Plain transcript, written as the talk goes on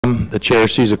The chair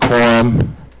sees a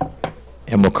quorum,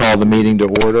 and we'll call the meeting to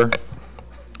order.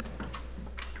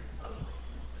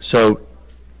 So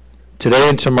today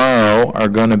and tomorrow are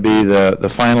going to be the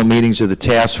final meetings of the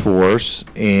task force,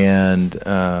 and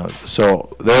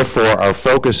so therefore our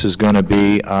focus is going to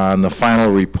be on the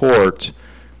final report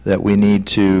that we need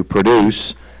to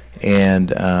produce, and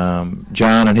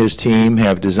John and his team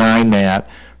have designed that.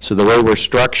 So the way we're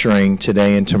structuring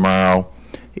today and tomorrow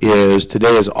is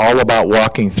today is all about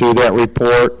walking through that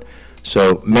report.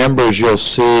 So members, you'll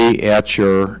see at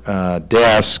your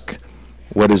desk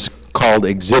what is called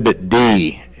Exhibit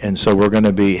D. And so we're going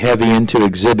to be heavy into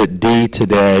Exhibit D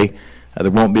today. There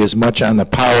won't be as much on the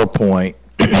PowerPoint.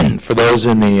 For those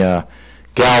in the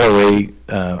gallery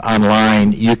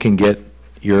online, you can get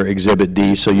your Exhibit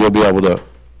D, so you'll be able to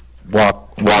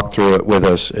walk through it with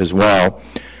us as well.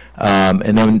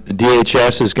 And then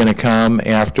DHS is going to come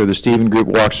after the Stephen Group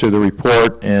walks through the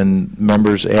report and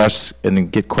members ask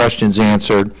and get questions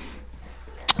answered.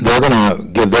 They're going to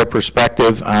give their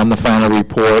perspective on the final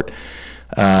report.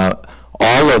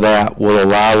 All of that will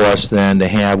allow us then to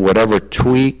have whatever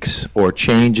tweaks or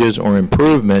changes or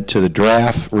improvement to the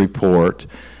draft report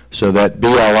so that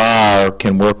BLR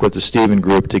can work with the Stephen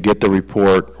Group to get the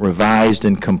report revised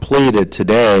and completed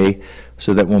today,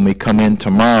 so that when we come in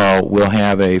tomorrow, we'll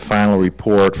have a final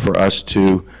report for us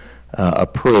to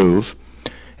approve.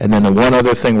 And then the one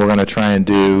other thing we're going to try and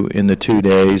do in the 2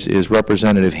 days is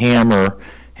Representative Hammer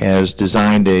has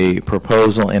designed a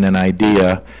proposal and an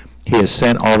idea. He has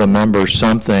sent all the members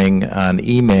something on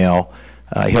email.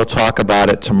 He'll talk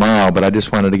about it tomorrow, but I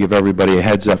just wanted to give everybody a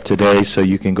heads up today so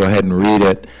you can go ahead and read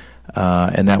it.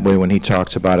 And that way when he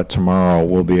talks about it tomorrow,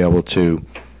 we'll be able to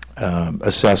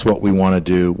assess what we want to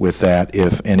do with that,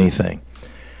 if anything.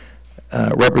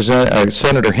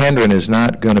 Senator Hendren is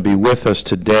not going to be with us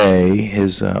today.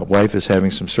 His wife is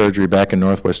having some surgery back in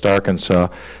Northwest Arkansas,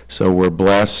 so we're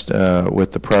blessed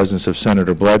with the presence of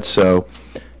Senator Bledsoe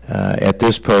at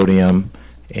this podium,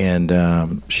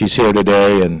 and she's here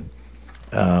today and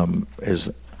is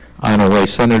on her way.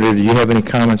 Senator, do you have any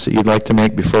comments that you'd like to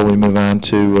make before we move on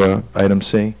to item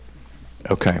C?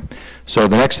 Okay. So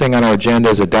the next thing on our agenda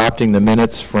is adopting the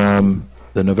minutes from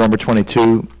the November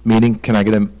 22 meeting. Can I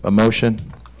get a motion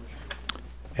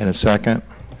and a second?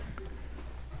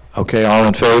 Okay, all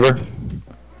in favor?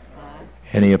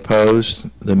 Any opposed?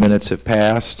 The minutes have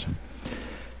passed.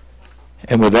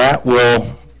 And with that,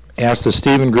 we'll ask the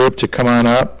Stephen Group to come on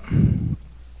up, and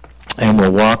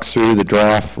we'll walk through the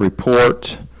draft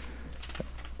report,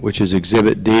 which is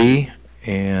Exhibit D.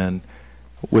 And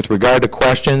with regard to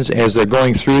questions, as they're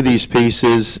going through these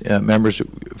pieces, members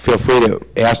feel free to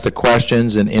ask the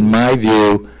questions. And in my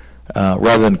view,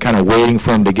 rather than kind of waiting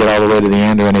for him to get all the way to the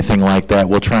end or anything like that,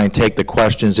 we'll try and take the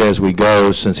questions as we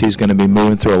go, since he's going to be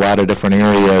moving through a lot of different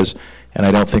areas. And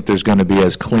I don't think there's going to be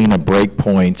as clean a break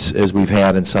points as we've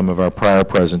had in some of our prior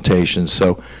presentations.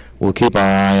 So we'll keep our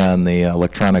eye on the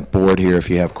electronic board here if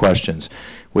you have questions.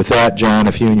 With that, John,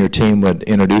 if you and your team would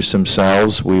introduce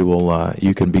themselves, we will.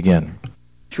 You can begin.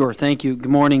 Sure, thank you.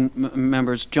 Good morning,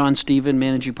 members. John Stephen,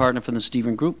 Managing Partner from the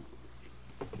Stephen Group.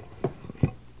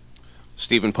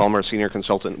 Stephen Palmer, Senior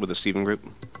Consultant with the Stephen Group.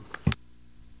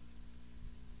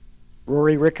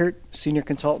 Rory Rickert, Senior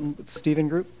Consultant with the Stephen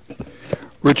Group.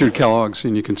 Richard Kellogg,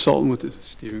 Senior Consultant with the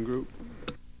Stephen Group.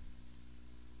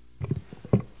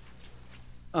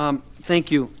 Thank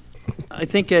you. I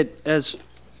think as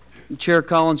Chair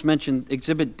Collins mentioned,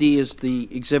 Exhibit D is the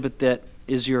exhibit that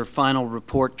is your final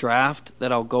report draft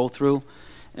that I'll go through.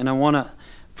 And I want to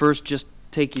first just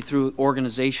take you through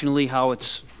organizationally how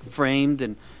it's framed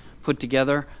and put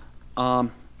together.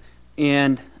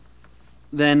 And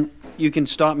then you can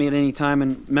stop me at any time,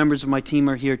 and members of my team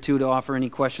are here too to offer any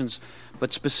questions,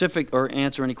 but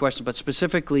answer any questions. But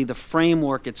specifically, the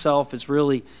framework itself is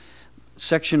really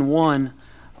Section 1,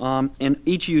 and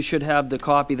each of you should have the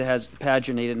copy that has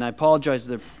paginated. And I apologize,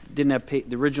 the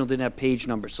original didn't have page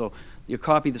numbers, so your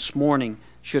copy this morning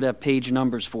should have page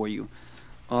numbers for you.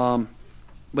 But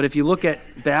if you look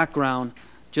at background,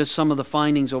 just some of the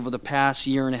findings over the past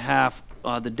year and a half,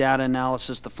 the data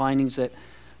analysis, the findings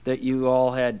that you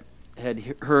all had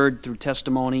heard through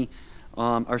testimony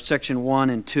are Section 1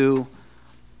 and 2.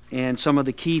 And some of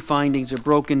the key findings are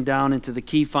broken down into the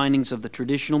key findings of the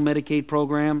traditional Medicaid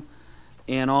program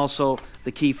and also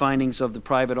the key findings of the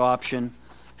private option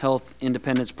health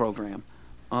independence program.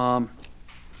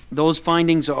 Those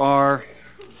findings are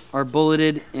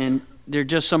bulleted, and they're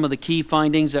just some of the key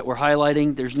findings that we're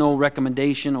highlighting. There's no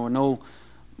recommendation or no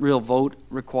real vote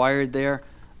required there.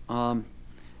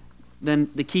 Then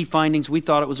the key findings, we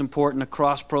thought it was important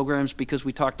across programs because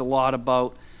we talked a lot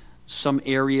about some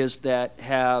areas that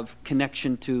have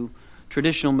connection to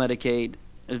traditional Medicaid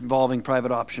involving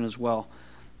private option as well.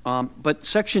 But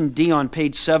Section D on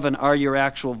page 7 are your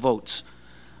actual votes.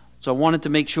 So I wanted to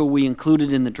make sure we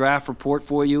included in the draft report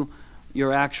for you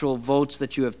your actual votes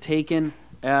that you have taken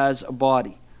as a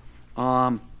body.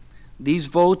 These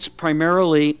votes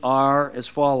primarily are as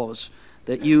follows: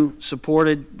 that you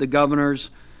supported the governor's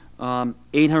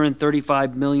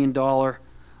 $835 million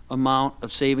amount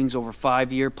of savings over a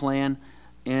 5-year plan,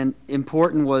 and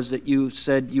important was that you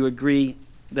said you agree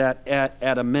that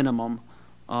at a minimum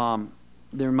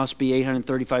there must be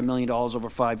 $835 million over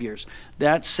 5 years.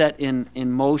 That set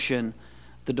in motion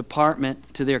the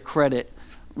department, to their credit,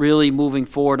 really moving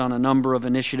forward on a number of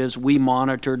initiatives. We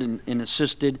monitored and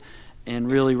assisted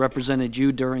and really represented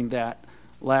you during that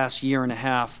last year and a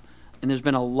half. And there's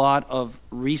been a lot of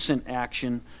recent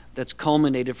action that's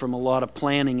culminated from a lot of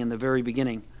planning in the very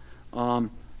beginning.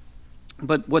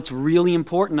 But what's really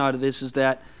important out of this is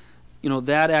that,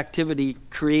 that activity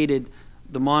created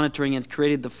the monitoring and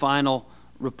created the final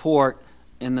report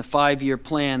and the 5-year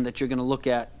plan that you're going to look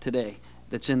at today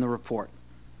that's in the report.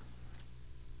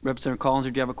 Representative Collins,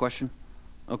 did you have a question?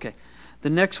 Okay. The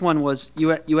next one was,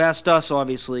 you asked us,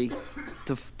 obviously,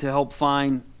 to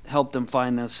help them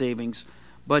find those savings,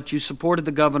 but you supported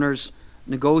the governor's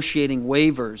negotiating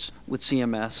waivers with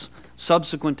CMS.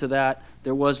 Subsequent to that,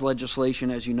 there was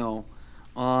legislation, as you know,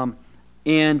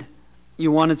 and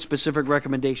you wanted specific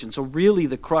recommendations. So really,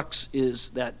 the crux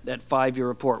is that 5-year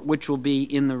report, which will be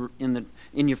in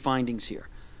your findings here,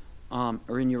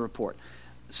 or in your report.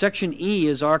 Section E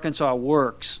is Arkansas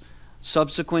Works.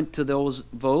 Subsequent to those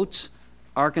votes,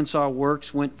 Arkansas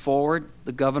Works went forward.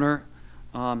 The governor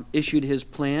issued his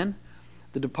plan.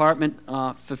 The department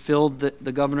fulfilled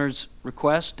the governor's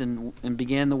request and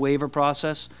began the waiver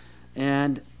process.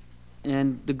 And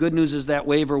the good news is that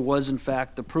waiver was, in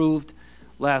fact, approved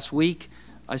last week.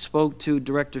 I spoke to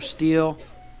Director Steele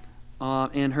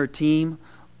and her team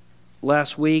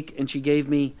last week, and she gave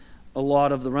me a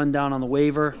lot of the rundown on the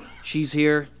waiver. She's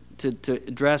here to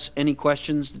address any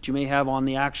questions that you may have on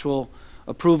the actual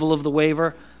approval of the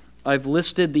waiver. I've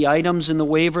listed the items in the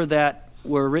waiver that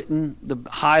were written, the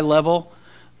high level.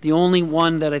 The only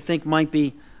one that I think might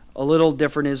be a little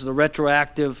different is the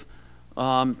retroactive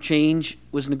change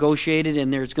was negotiated,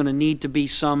 and there's going to need to be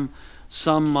some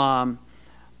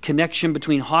connection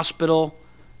between hospital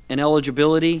and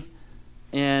eligibility,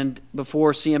 and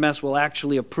before CMS will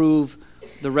actually approve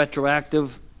the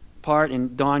retroactive part,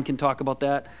 and Don can talk about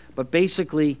that. But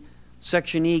basically,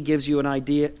 Section E gives you an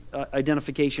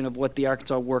identification of what the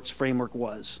Arkansas Works framework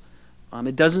was.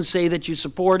 It doesn't say that you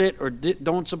support it or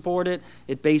don't support it.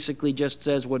 It basically just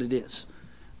says what it is.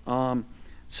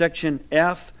 Section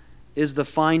F is the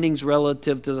findings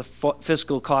relative to the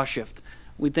fiscal cost shift.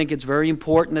 We think it's very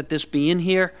important that this be in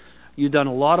here. You've done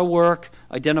a lot of work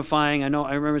identifying.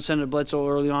 I remember Senator Bledsoe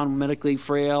early on, medically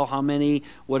frail, how many,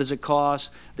 what does it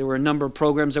cost? There were a number of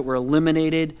programs that were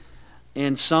eliminated,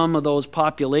 and some of those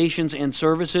populations and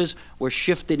services were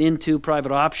shifted into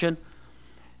private option.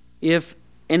 If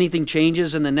anything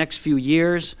changes in the next few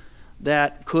years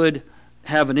that could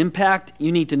have an impact,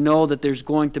 you need to know that there's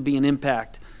going to be an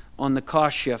impact on the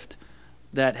cost shift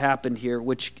that happened here,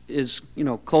 which is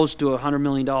close to $100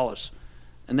 million.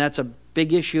 And that's a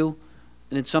big issue,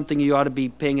 and it's something you ought to be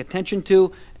paying attention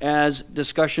to as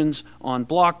discussions on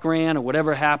block grant or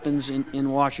whatever happens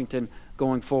in Washington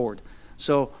going forward.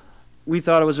 So we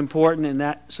thought it was important,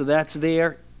 and so that's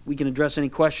there. We can address any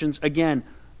questions. Again,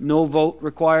 no vote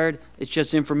required. It's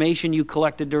just information you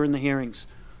collected during the hearings.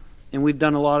 And we've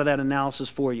done a lot of that analysis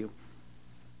for you.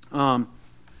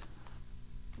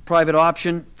 Private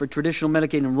option for traditional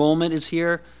Medicaid enrollment is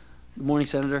here. Good morning,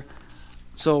 Senator.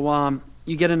 So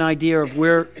you get an idea of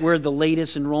where the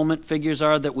latest enrollment figures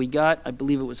are that we got. I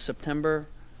believe it was September.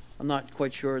 I'm not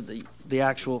quite sure the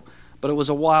actual, but it was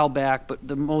a while back, but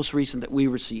the most recent that we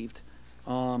received.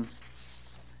 Then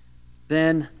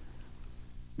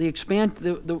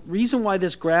the reason why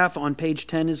this graph on page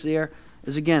 10 is there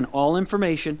is, again, all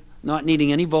information, not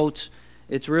needing any votes.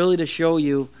 It's really to show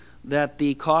you that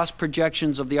the cost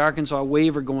projections of the Arkansas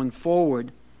waiver going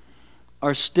forward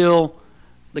are still,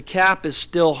 the cap is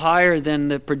still higher than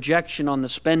the projection on the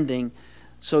spending,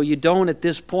 so you don't at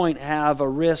this point have a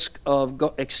risk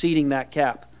of exceeding that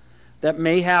cap. That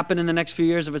may happen in the next few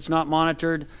years if it's not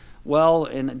monitored well,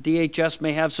 and DHS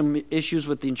may have some issues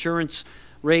with the insurance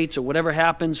rates or whatever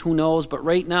happens, who knows, but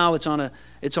right now it's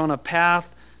on a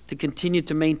path to continue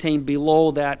to maintain below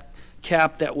that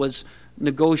cap that was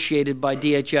negotiated by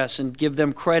DHS, and give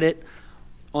them credit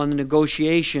on the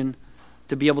negotiation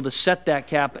to be able to set that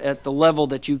cap at the level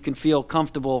that you can feel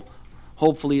comfortable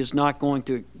hopefully is not going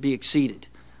to be exceeded.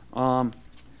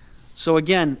 So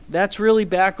again, that's really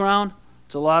background.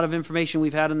 It's a lot of information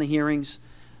we've had in the hearings.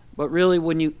 But really,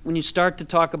 when you start to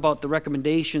talk about the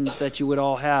recommendations that you would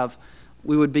all have,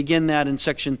 we would begin that in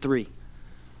Section 3.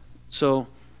 So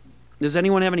does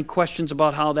anyone have any questions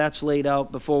about how that's laid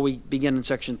out before we begin in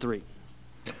Section 3?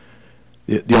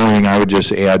 The only thing I would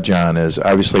just add, John, is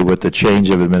obviously with the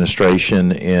change of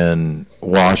administration in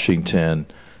Washington,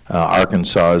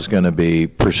 Arkansas is going to be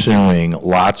pursuing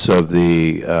lots of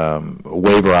the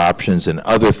waiver options and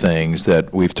other things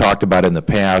that we've talked about in the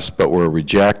past but were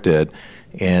rejected,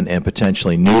 and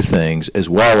potentially new things, as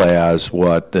well as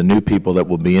what the new people that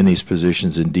will be in these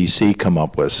positions in D.C. come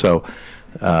up with. So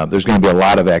there's going to be a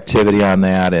lot of activity on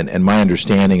that, and my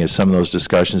understanding is some of those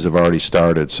discussions have already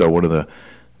started. So one of the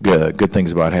good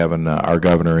things about having our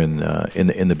governor in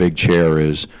the big chair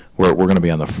is we're going to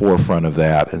be on the forefront of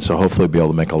that, and so hopefully be able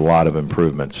to make a lot of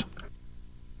improvements.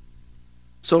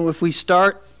 So if we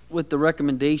start with the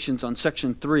recommendations on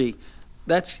Section 3,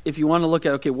 that's if you want to look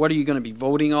at, okay, what are you going to be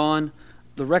voting on?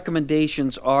 The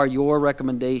recommendations are your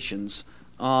recommendations.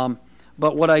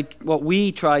 But what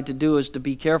we tried to do is to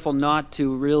be careful not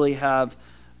to really have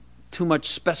too much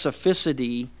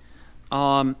specificity,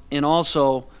 and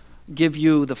also give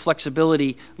you the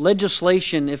flexibility.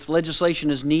 Legislation, if legislation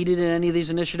is needed in any of these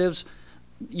initiatives,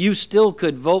 you still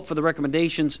could vote for the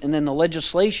recommendations, and then the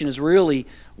legislation is really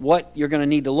what you're going to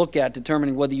need to look at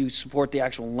determining whether you support the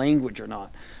actual language or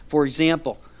not. For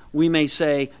example, we may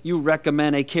say you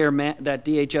recommend that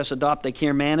DHS adopt a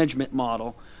care management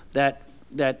model that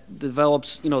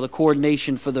develops, the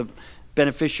coordination for the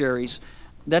beneficiaries.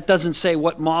 That doesn't say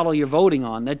what model you're voting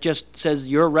on. That just says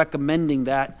you're recommending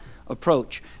that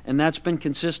approach, and that's been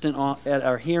consistent at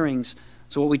our hearings.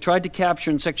 So what we tried to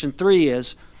capture in Section 3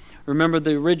 is, remember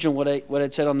the original, what I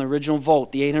said on the original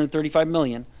vote, the $835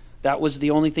 million, that was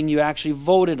the only thing you actually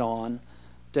voted on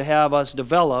to have us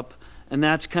develop, and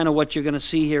that's kind of what you're going to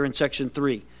see here in Section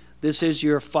 3. This is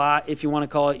your if you want to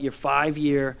call it your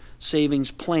 5-year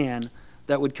savings plan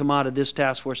that would come out of this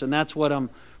task force, and that's what I'm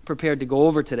prepared to go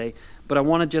over today. But I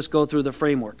want to just go through the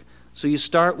framework. So you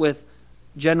start with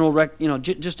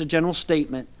just a general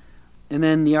statement, and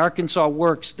then the Arkansas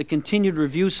Works, the continued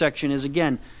review section is,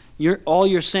 again, all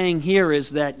you're saying here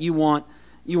is that you want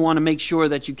to make sure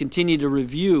that you continue to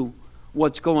review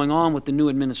what's going on with the new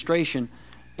administration,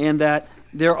 and that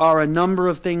there are a number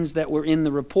of things that were in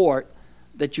the report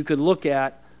that you could look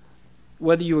at.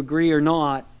 Whether you agree or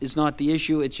not is not the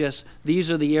issue. It's just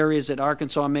these are the areas that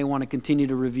Arkansas may want to continue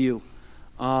to review.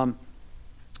 In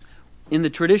the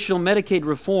traditional Medicaid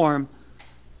reform,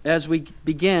 as we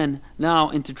begin now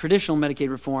into traditional Medicaid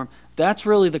reform, that's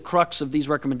really the crux of these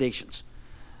recommendations.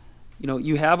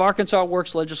 You have Arkansas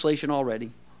Works legislation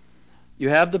already. You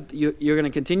have you're going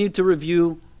to continue to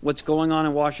review what's going on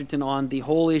in Washington on the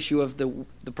whole issue of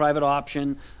the private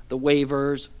option, the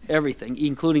waivers, everything,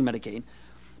 including Medicaid.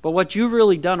 But what you've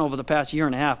really done over the past year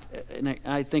and a half, and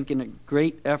I think in a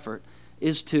great effort,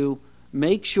 is to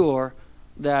make sure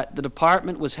that the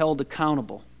department was held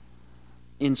accountable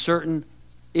in certain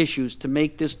issues to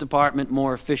make this department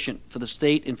more efficient for the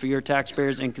state and for your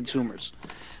taxpayers and consumers,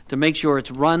 to make sure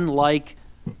it's run like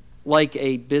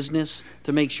a business,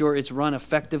 to make sure it's run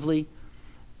effectively.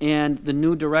 And the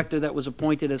new director that was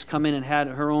appointed has come in and had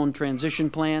her own transformation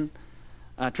plan,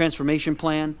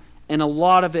 and a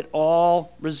lot of it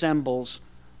all resembles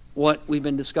what we've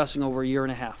been discussing over a year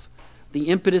and a half. The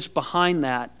impetus behind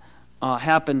that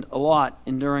happened a lot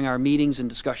during our meetings and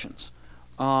discussions,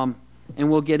 and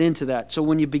we'll get into that. So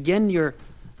when you begin your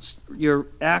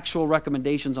actual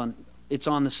recommendations it's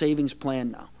on the savings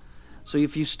plan now. So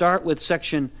if you start with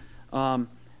section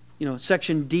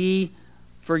D,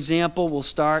 for example, we'll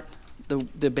start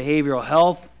the behavioral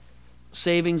health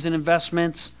savings and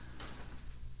investments.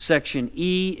 Section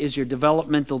E is your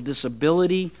developmental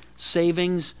disability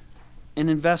savings and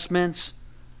investments.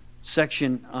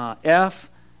 Section F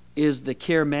is the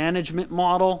care management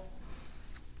model.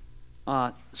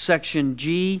 Section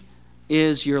G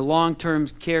is your long-term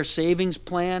care savings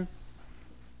plan.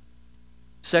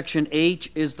 Section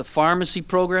H is the pharmacy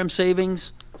program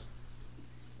savings.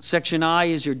 Section I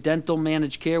is your dental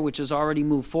managed care, which has already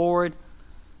moved forward.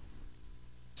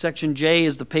 Section J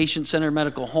is the patient-centered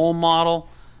medical home model.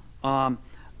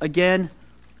 Again,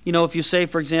 if you say,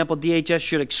 for example, DHS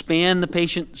should expand the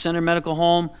patient-centered medical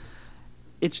home,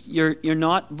 you're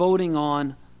not voting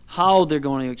on how they're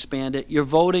going to expand it. You're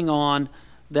voting on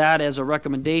that as a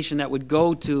recommendation that would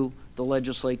go to the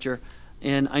legislature.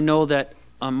 And I know that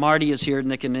Marty is here and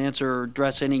they can answer or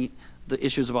address any the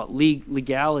issues about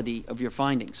legality of your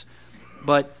findings.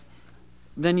 But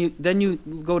then you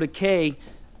go to K,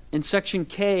 and section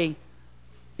K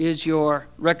is your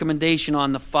recommendation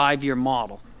on the 5-year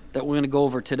model that we're going to go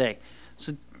over today.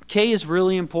 So K is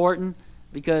really important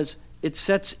because it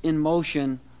sets in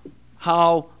motion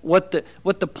what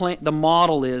the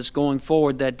model is going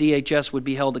forward that DHS would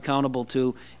be held accountable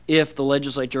to if the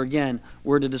legislature again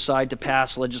were to decide to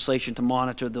pass legislation to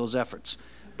monitor those efforts.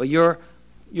 But you're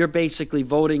basically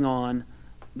voting on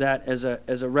that as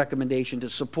a recommendation to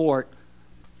support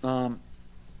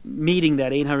meeting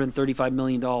that $835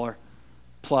 million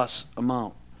plus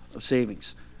amount of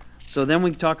savings. So then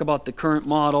we talk about the current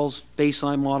models,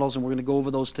 baseline models, and we're going to go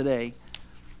over those today.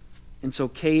 And so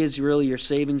K is really your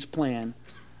savings plan.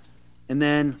 And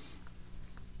then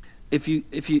if you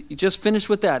just finish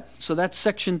with that, so that's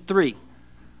section 3.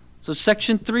 So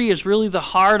section 3 is really the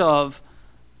heart of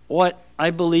what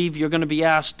I believe you're going to be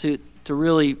asked to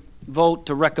really vote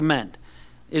to recommend.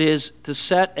 It is to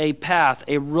set a path,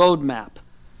 a roadmap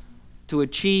to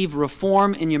achieve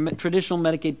reform in your traditional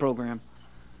Medicaid program.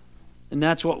 And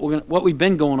that's what we've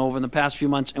been going over in the past few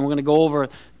months, and we're going to go over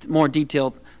more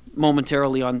detailed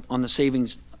momentarily on the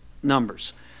savings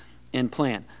numbers and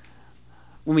plan.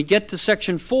 When we get to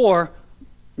section 4,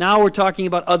 now we're talking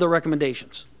about other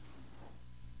recommendations.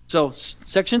 So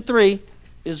section 3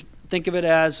 is, think of it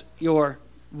as your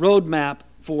roadmap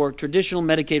for traditional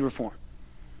Medicaid reform.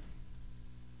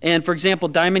 And for example,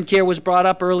 Diamond Care was brought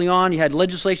up early on. You had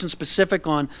legislation specific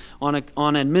on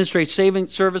administrative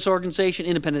savings service organization,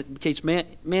 independent case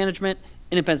management,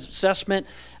 independent assessment,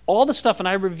 all the stuff. And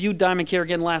I reviewed Diamond Care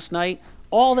again last night.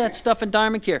 All that stuff in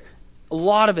Diamond Care, a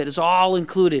lot of it is all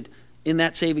included in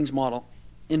that savings model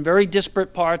in very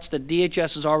disparate parts that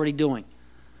DHS is already doing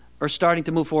or starting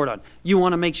to move forward on. You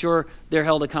want to make sure they're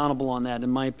held accountable on that.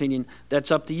 In my opinion, that's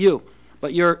up to you.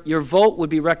 But your vote would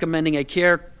be recommending a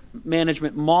care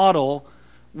management model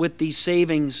with the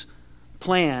savings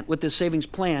plan,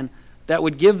 that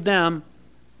would give them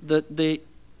the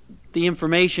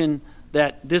information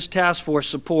that this task force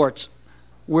supports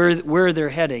where they're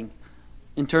heading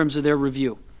in terms of their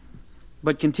review.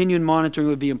 But continuing monitoring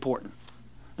would be important.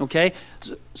 Okay?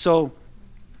 So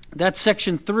that's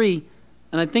section 3,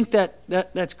 and I think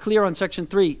that's clear on section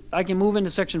 3. I can move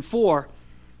into section 4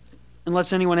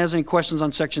 unless anyone has any questions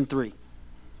on section 3.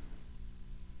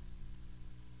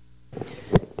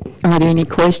 Are there any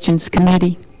questions,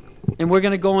 committee? And we're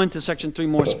going to go into section 3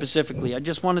 more specifically. I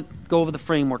just want to go over the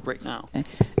framework right now.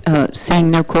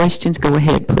 Seeing no questions, go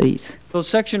ahead, please. So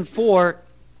section 4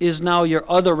 is now your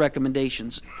other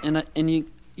recommendations, and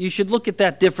you should look at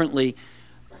that differently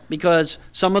because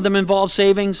some of them involve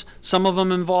savings, some of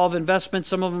them involve investments,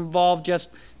 some of them involve just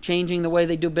changing the way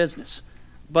they do business.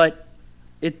 But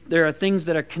there are things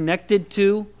that are connected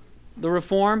to the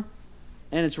reform,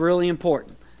 and it's really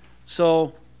important.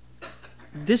 So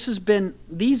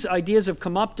these ideas have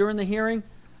come up during the hearing,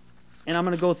 and I'm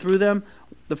going to go through them.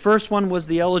 The first one was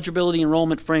the eligibility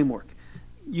enrollment framework.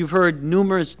 You've heard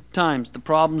numerous times the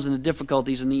problems and the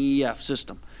difficulties in the EEF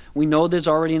system. We know there's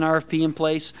already an RFP in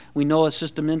place. We know a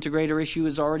system integrator issue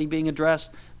is already being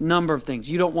addressed. Number of things.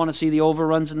 You don't want to see the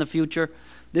overruns in the future.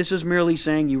 This is merely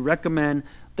saying you recommend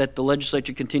that the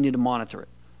legislature continue to monitor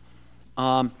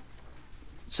it.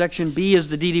 Section B is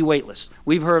the DD waitlist.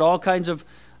 We've heard all kinds of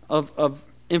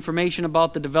information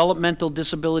about the developmental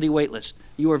disability waitlist.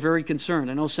 You are very concerned.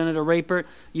 I know Senator Rapert,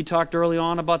 you talked early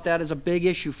on about that as a big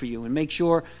issue for you, and make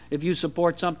sure if you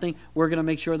support something, we're going to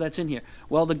make sure that's in here.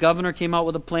 Well, the governor came out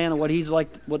with a plan of what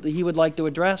he would like to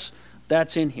address.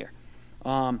 That's in here.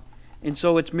 And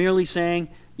so it's merely saying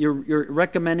you're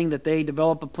recommending that they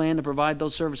develop a plan to provide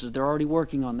those services. They're already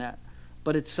working on that.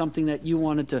 But it's something that you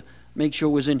wanted to make sure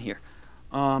was in here.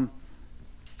 Some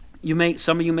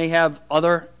of you may have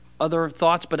other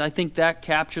thoughts, but I think that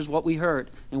captures what we heard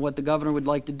and what the governor would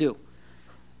like to do.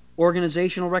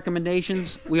 Organizational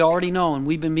recommendations, we already know, and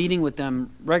we've been meeting with them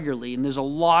regularly, and there's a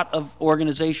lot of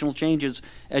organizational changes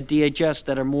at DHS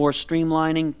that are more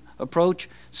streamlining approach,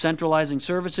 centralizing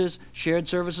services, shared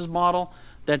services model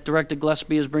that Director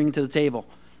Gillespie is bringing to the table.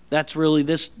 That's really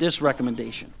this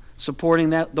recommendation, supporting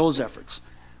those efforts.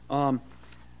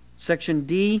 Section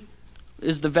D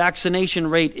is the vaccination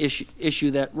rate issue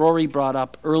that Rory brought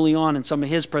up early on in some of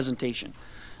his presentation,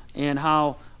 and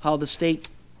how the state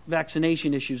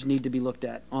vaccination issues need to be looked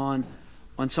at on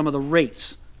some of the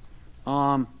rates.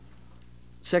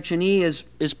 Section E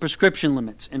is prescription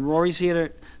limits, and Rory's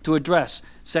here to address.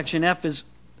 Section F is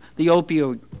the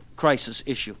opioid crisis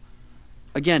issue.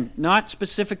 Again, not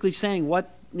specifically saying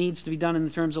what needs to be done in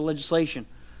terms of legislation,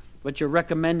 but you're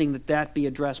recommending that be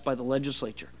addressed by the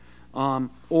legislature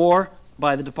or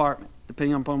by the department,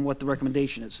 depending upon what the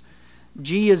recommendation is.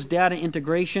 G is data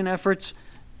integration efforts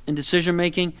and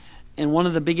decision-making. And one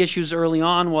of the big issues early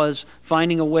on was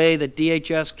finding a way that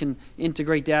DHS can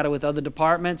integrate data with other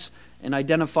departments and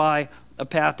identify a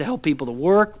path to help people to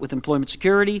work with employment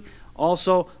security.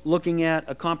 Also, looking at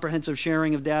a comprehensive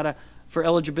sharing of data for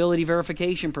eligibility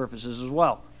verification purposes as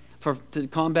well, to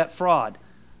combat fraud.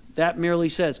 That merely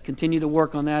says continue to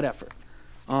work on that effort.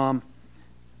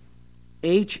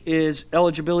 H is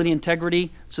eligibility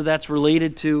integrity, so that's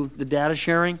related to the data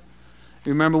sharing.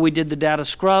 Remember, we did the data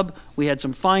scrub. We had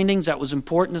some findings that was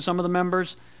important to some of the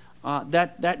members.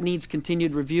 That needs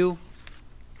continued review.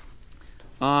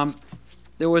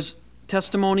 There was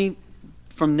testimony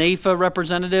from NAFA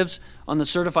representatives on the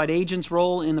certified agent's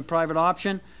role in the private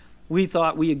option. We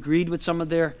thought we agreed with some of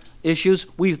their issues.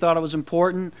 We thought it was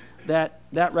important that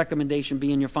that recommendation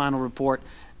be in your final report.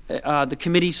 The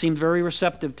committee seemed very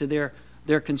receptive to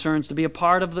their concerns to be a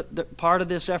part of part of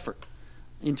this effort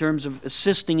in terms of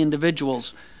assisting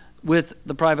individuals with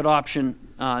the private option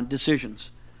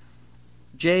decisions.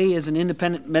 J is an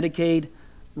independent Medicaid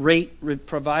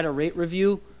provider rate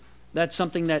review. That's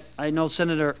something that I know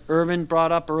Senator Ervin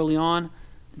brought up early on,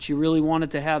 and she really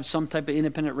wanted to have some type of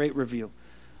independent rate review.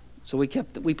 So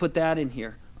we put that in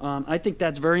here. I think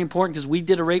that's very important because we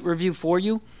did a rate review for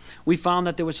you. We found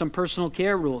that there was some personal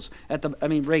care rules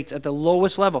rates at the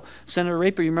lowest level. Senator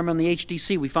Raper, you remember on the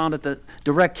HDC, we found at the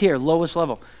direct care, lowest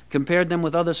level. Compared them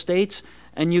with other states,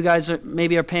 and you guys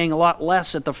maybe are paying a lot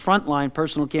less at the front line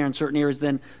personal care in certain areas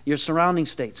than your surrounding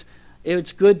states.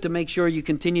 It's good to make sure you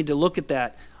continue to look at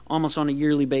that almost on a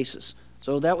yearly basis.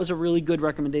 So that was a really good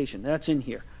recommendation. That's in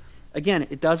here. Again,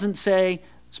 it doesn't say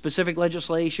specific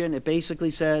legislation. It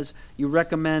basically says you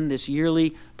recommend this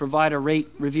yearly provider rate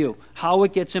review. How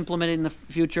it gets implemented in the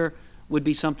future would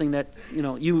be something that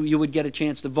you would get a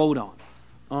chance to vote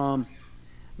on.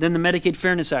 Then the Medicaid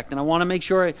Fairness Act, and I want to make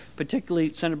sure,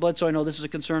 particularly Senator Bledsoe, I know this is a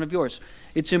concern of yours.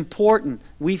 It's important,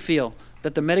 we feel,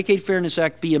 that the Medicaid Fairness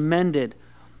Act be amended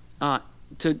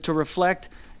to reflect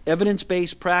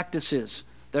evidence-based practices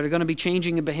that are going to be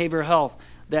changing in behavioral health,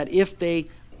 that if they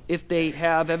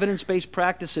have evidence-based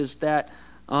practices that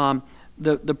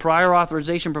the prior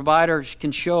authorization providers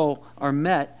can show are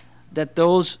met,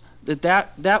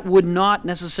 that would not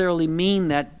necessarily mean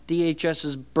that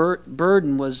DHS's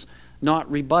burden was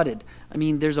not rebutted. I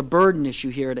mean, there's a burden issue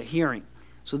here at a hearing.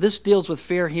 So this deals with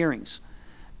fair hearings.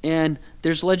 And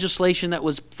there's legislation that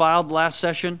was filed last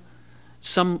session.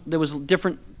 There was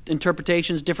different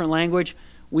interpretations, different language.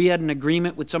 We had an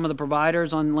agreement with some of the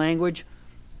providers on language,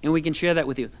 and we can share that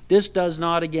with you. This does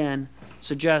not, again,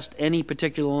 suggest any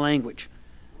particular language.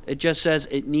 It just says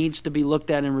it needs to be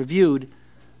looked at and reviewed,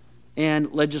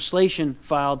 and legislation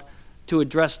filed to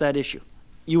address that issue.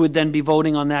 You would then be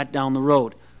voting on that down the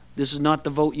road. This is not the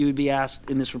vote you would be asked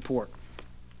in this report.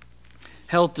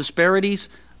 Health disparities.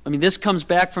 I mean, this comes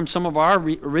back from some of our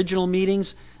original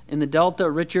meetings in the Delta.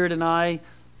 Richard and I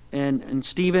and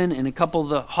Stephen and a couple of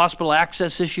the hospital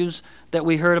access issues that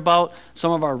we heard about,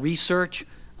 some of our research.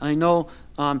 And I know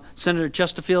Senator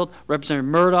Chesterfield, Representative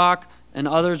Murdoch, and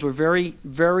others were very,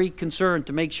 very concerned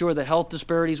to make sure that health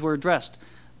disparities were addressed.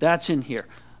 That's in here.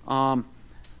 And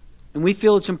we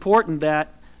feel it's important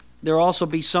that there also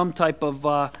be some type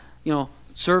of,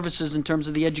 services in terms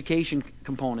of the education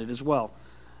component as well.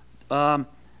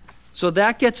 So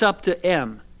that gets up to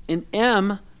M. And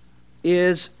M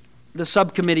is the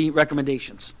subcommittee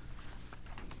recommendations.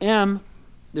 M,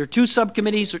 there are two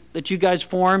subcommittees that you guys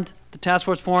formed, the task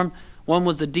force formed. One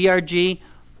was the DRG,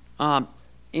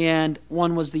 and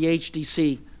one was the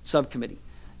HDC subcommittee.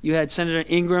 You had Senator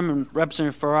Ingram and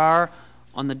Representative Farrar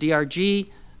on the DRG,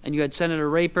 and you had Senator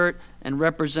Rapert and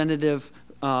Representative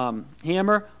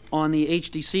Hammer on the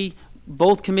HDC.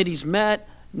 Both committees met,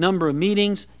 number of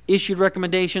meetings, issued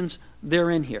recommendations. They're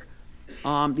in here.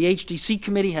 The HDC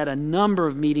committee had a number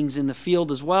of meetings in the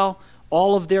field as well.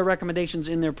 All of their recommendations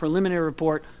in their preliminary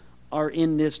report are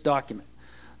in this document.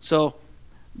 So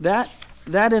that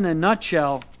in a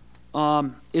nutshell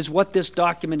is what this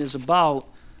document is about,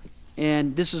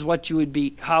 and this is what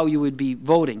how you would be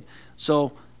voting.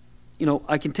 So,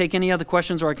 I can take any other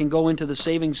questions, or I can go into the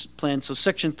savings plan. So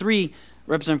Section 3,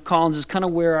 Representative Collins, is kind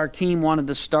of where our team wanted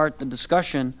to start the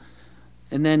discussion.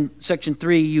 And then Section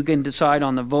 3, you can decide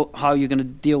on the vote, how you're going to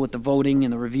deal with the voting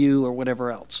and the review or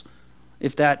whatever else,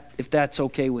 if that's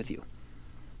okay with you.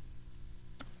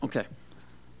 Okay.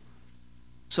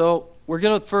 So we're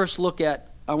going to first look at,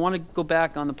 I want to go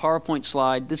back on the PowerPoint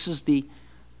slide. This is the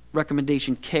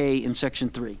recommendation K in Section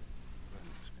 3.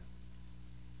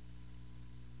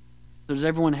 Does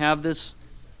everyone have this?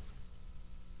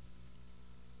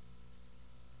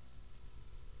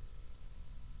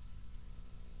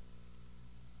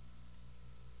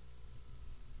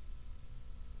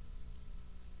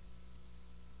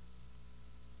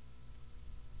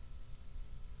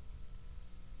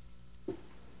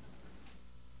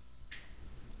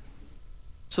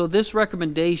 So this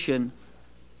recommendation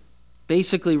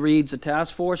basically reads, the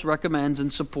task force recommends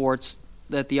and supports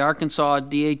that the Arkansas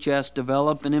DHS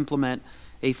develop and implement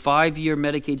a 5-year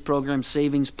Medicaid program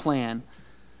savings plan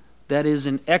that is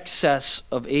in excess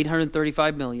of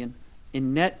 $835 million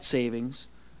in net savings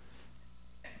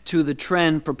to the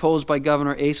trend proposed by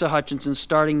Governor Asa Hutchinson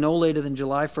starting no later than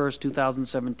July 1st,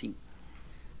 2017.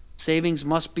 Savings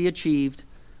must be achieved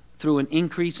through an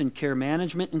increase in care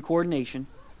management and coordination,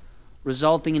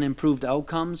 resulting in improved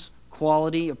outcomes,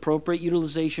 quality, appropriate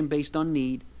utilization based on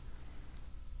need,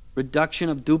 reduction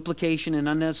of duplication and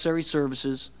unnecessary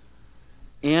services,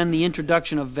 and the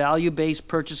introduction of value-based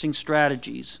purchasing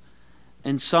strategies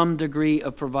and some degree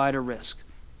of provider risk.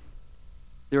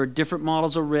 There are different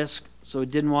models of risk, so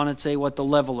it didn't want to say what the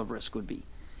level of risk would be.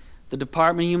 The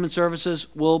Department of Human Services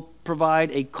will provide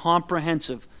a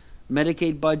comprehensive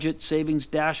Medicaid budget savings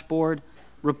dashboard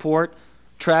report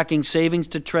tracking savings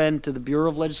to trend to the Bureau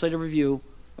of Legislative Review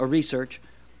or Research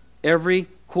every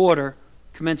quarter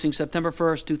commencing September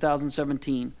 1st,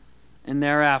 2017, and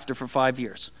thereafter for 5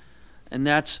 years. And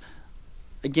that's,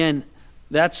 again,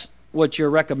 that's what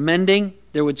you're recommending.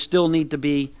 There would still need to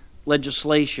be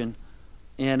legislation.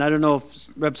 And I don't know if,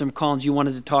 Representative Collins, you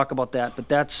wanted to talk about that, but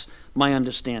that's my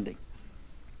understanding.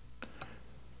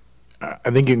 I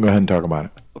think you can go ahead and talk about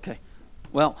it. Okay.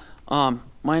 Well,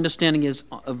 my understanding is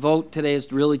a vote today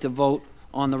is really to vote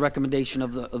on the recommendation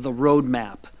of the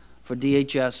roadmap for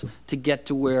DHS to get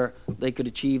to where they could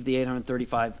achieve the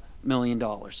 $835 million.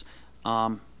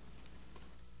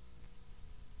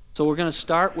 So we're going to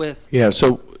start with, Yeah,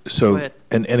 Go so, ahead.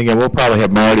 and again, we'll probably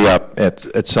have Marty up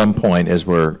at some point as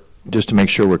we're, just to make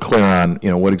sure we're clear on,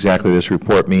 what exactly this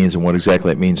report means and what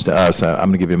exactly it means to us. I'm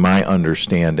going to give you my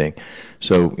understanding.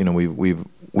 So,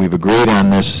 we've agreed on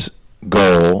this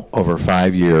goal over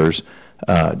 5 years.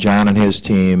 John and his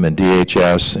team and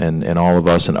DHS and all of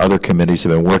us and other committees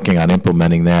have been working on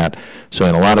implementing that. So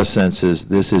in a lot of senses,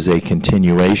 this is a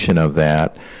continuation of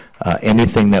that.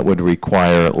 Anything that would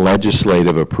require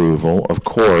legislative approval, of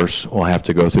course, will have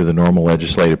to go through the normal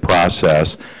legislative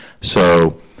process.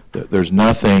 So there's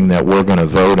nothing that we're going to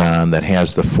vote on that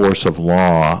has the force of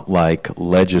law like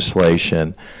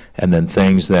legislation, and then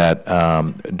things that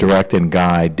direct and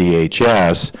guide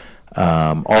DHS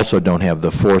also don't have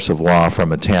the force of law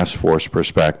from a task force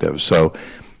perspective. So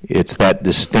it's that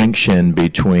distinction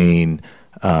between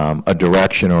a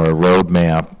direction or a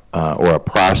roadmap or a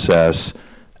process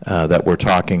that we're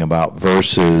talking about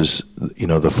versus,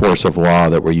 the force of law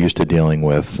that we're used to dealing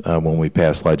with when we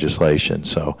pass legislation.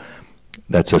 So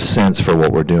that's a sense for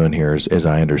what we're doing here, as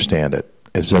I understand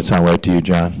it. Does that sound right to you,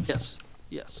 John?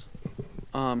 yes.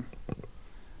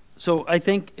 So I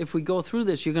think if we go through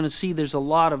this, you're going to see there's a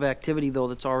lot of activity, though,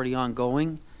 that's already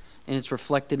ongoing, and it's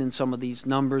reflected in some of these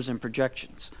numbers and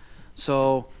projections.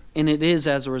 So, and it is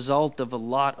as a result of a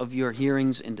lot of your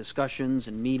hearings and discussions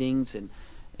and meetings and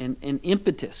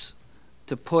impetus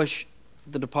to push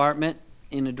the department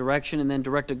in a direction, and then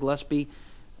Director Gillespie,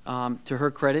 to her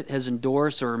credit, has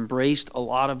endorsed or embraced a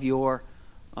lot of your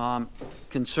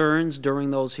concerns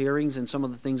during those hearings and some of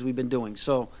the things we've been doing.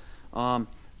 So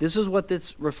this is what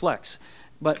this reflects.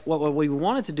 But what we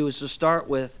wanted to do is to start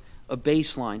with a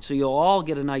baseline, so you'll all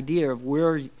get an idea of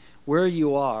where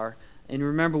you are. And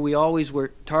remember, we always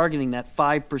were targeting that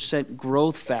 5%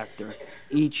 growth factor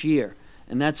each year.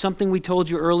 And that's something we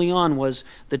told you early on was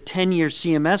the 10-year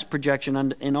CMS projection,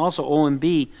 and also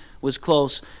OMB was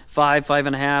close,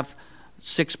 5.5,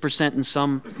 6% in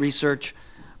some research.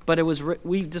 But it was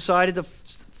we decided the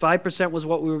 5% was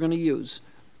what we were going to use.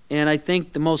 And I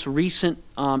think the most recent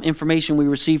information we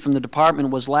received from the department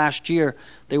was last year,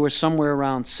 they were somewhere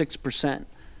around 6%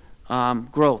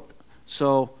 growth.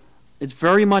 So it's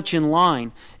very much in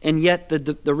line, and yet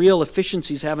the real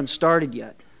efficiencies haven't started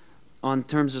yet on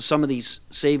terms of some of these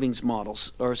savings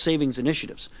models or savings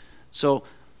initiatives. So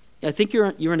I think you're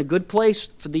in a good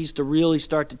place for these to really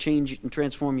start to change and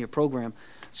transform your program.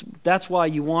 So that's why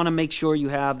you want to make sure you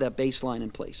have that baseline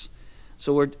in place.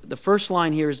 So the first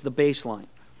line here is the baseline.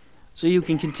 So you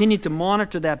can continue to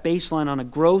monitor that baseline on a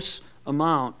gross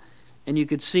amount, and you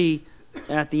could see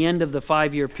at the end of the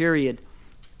 5-year period,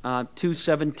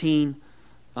 2017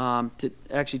 to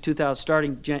actually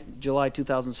starting July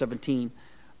 2017,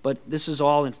 but this is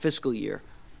all in fiscal year.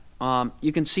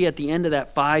 You can see at the end of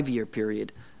that 5-year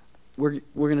period, we're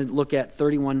going to look at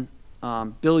 $31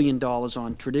 billion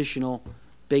on traditional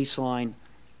baseline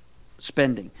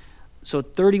spending. So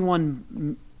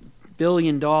 $31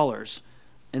 billion.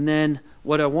 And then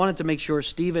what I wanted to make sure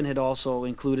Stephen had also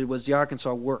included was the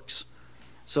Arkansas Works.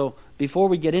 So before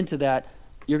we get into that,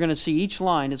 you're going to see each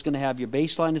line is going to have your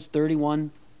baseline is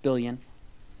 $31 billion.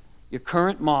 your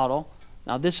current model.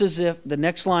 Now, this is if the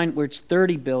next line where it's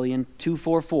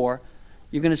 30,244,000,000,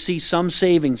 you're going to see some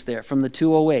savings there from the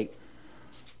 208.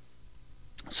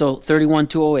 So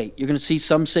 31,208, you're going to see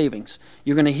some savings.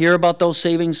 You're going to hear about those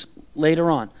savings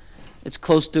later on. It's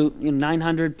close to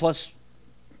 900 plus,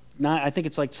 I think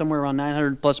it's like somewhere around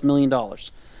 $900 plus million.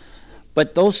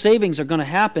 But those savings are going to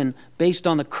happen based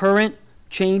on the current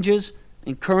changes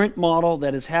and current model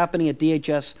that is happening at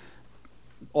DHS,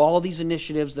 all these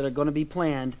initiatives that are going to be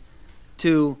planned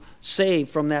to save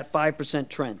from that 5%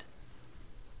 trend.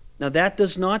 Now, that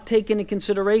does not take into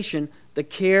consideration the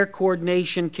care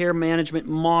coordination, care management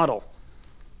model,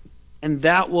 and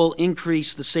that will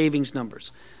increase the savings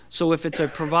numbers. So if it's a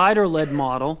provider-led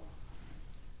model,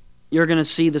 you're going to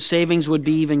see the savings would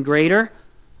be even greater.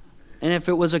 And if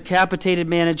it was a capitated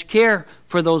managed care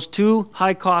for those two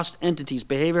high-cost entities,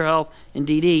 behavioral health and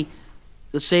DD,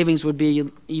 the savings would be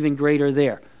even greater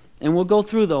there. And we'll go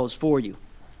through those for you.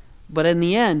 But in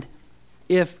the end,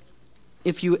 if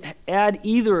you add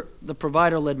either the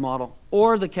provider-led model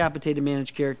or the capitated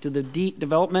managed care to the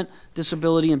development,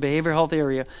 disability, and behavioral health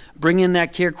area, bring in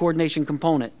that care coordination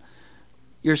component,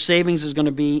 your savings is going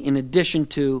to be in addition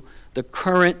to the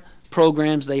current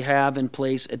programs they have in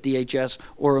place at DHS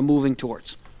or are moving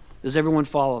towards. Does everyone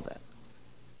follow that?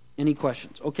 Any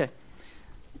questions? Okay.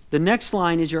 The next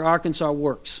line is your Arkansas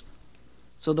Works.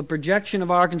 So the projection of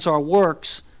Arkansas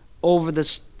Works over the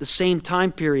same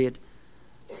time period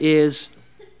is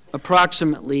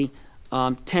approximately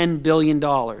 $10 billion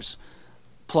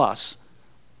plus.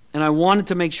 And I wanted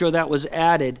to make sure that was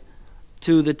added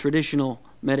to the traditional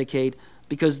Medicaid,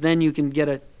 because then you can get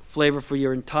a flavor for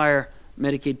your entire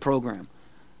Medicaid program.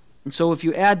 And so if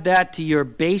you add that to your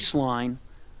baseline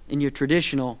in your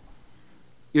traditional,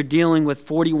 you're dealing with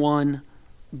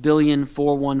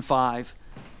 $41,415,000,000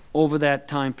 over that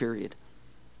time period.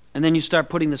 And then you start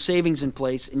putting the savings in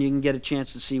place, and you can get a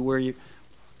chance to see where you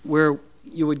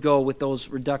would go with those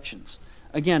reductions.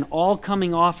 Again, all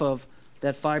coming off of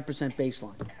that 5%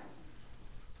 baseline.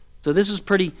 So this is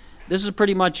pretty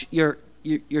much your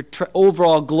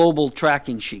overall global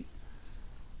tracking sheet.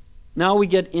 Now we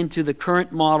get into the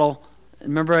current model.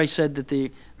 Remember I said that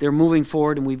they're moving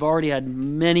forward, and we've already had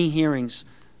many hearings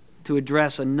to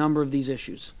address a number of these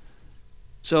issues.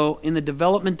 So in the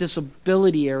development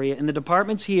disability area, and the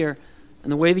departments here,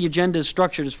 and the way the agenda is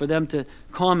structured is for them to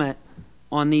comment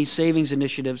on these savings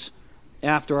initiatives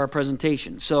after our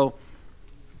presentation. So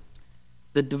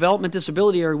the development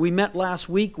disability area, we met last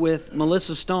week with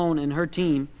Melissa Stone and her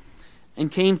team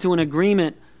and came to an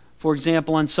agreement, for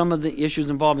example, on some of the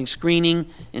issues involving screening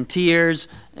and tiers,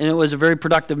 and it was a very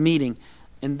productive meeting.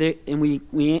 And we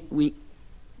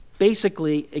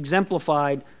basically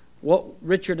exemplified what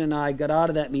Richard and I got out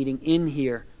of that meeting in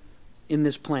here in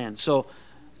this plan. So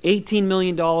 $18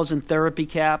 million in therapy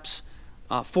caps,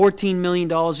 $14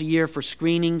 million a year for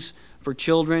screenings for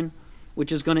children,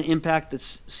 which is going to impact the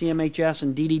CMHS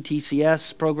and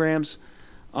DDTCS programs,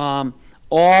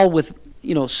 all with,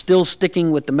 still sticking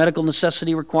with the medical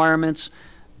necessity requirements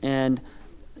and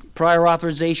prior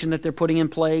authorization that they're putting in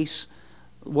place,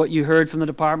 what you heard from the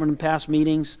department in past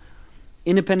meetings.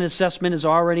 Independent assessment is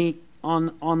already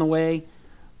on the way.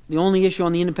 The only issue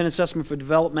on the independent assessment for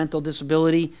developmental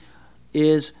disability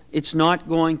is it's not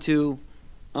going to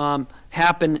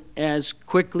happen as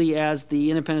quickly as the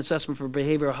independent assessment for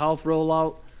behavioral health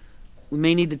rollout. We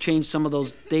may need to change some of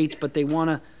those dates, but they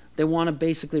want to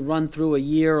basically run through a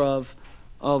year of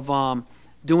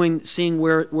seeing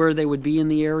where they would be in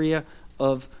the area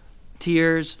of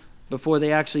tiers before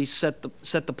they actually set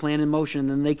the plan in motion, and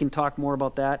then they can talk more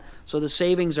about that. So the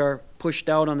savings are pushed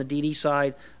out on the DD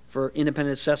side for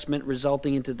independent assessment,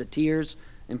 resulting into the tiers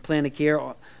and plan of care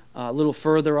a little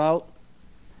further out.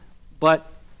 But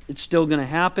it's still going to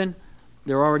happen.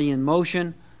 They're already in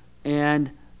motion,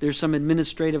 and there's some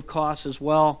administrative costs as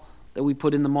well that we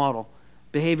put in the model.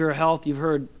 Behavioral health, you've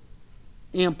heard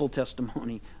ample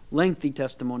testimony, lengthy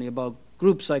testimony about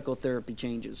group psychotherapy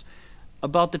changes,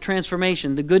 about the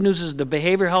transformation. The good news is the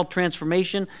behavioral health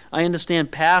transformation, I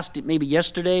understand, passed maybe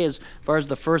yesterday as far as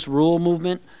the first rule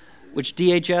movement, which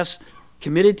DHS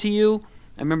committed to you.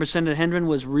 I remember Senator Hendren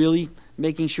was really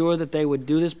making sure that they would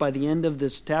do this by the end of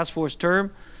this task force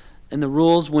term, and the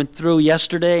rules went through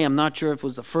yesterday. I'm not sure if it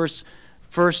was the first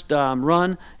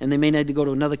run, and they may need to go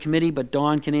to another committee, but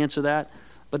Dawn can answer that.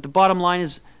 But the bottom line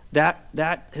is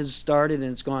that has started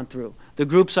and it's gone through. The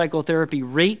group psychotherapy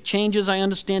rate changes, I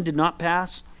understand, did not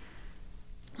pass.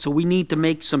 So we need to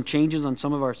make some changes on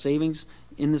some of our savings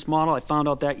in this model. I found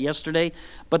out that yesterday.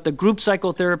 But the group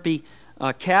psychotherapy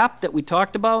cap that we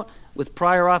talked about with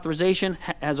prior authorization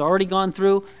has already gone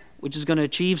through, which is going to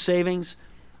achieve savings.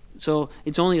 So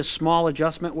it's only a small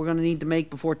adjustment we're going to need to make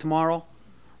before tomorrow.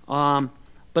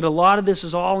 But a lot of this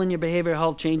is all in your behavioral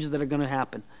health changes that are going to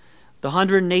happen. The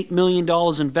 $108 million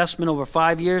investment over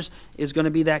 5 years is going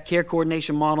to be that care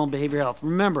coordination model in behavioral health.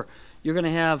 Remember, you're going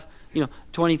to have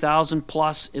 20,000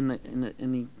 plus in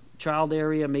the child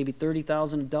area, maybe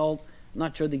 30,000 adult. I'm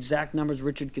not sure the exact numbers.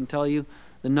 Richard can tell you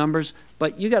the numbers,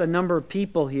 but you got a number of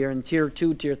people here in tier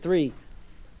 2, tier 3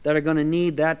 that are going to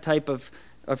need that type of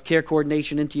care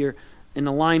coordination in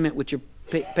alignment with your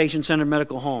patient-centered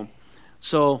medical home.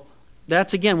 So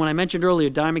that's, again, when I mentioned earlier,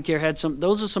 Diamond Care had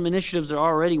those are some initiatives that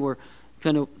already were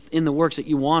kind of in the works that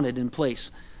you wanted in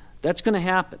place. That's going to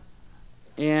happen.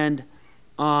 And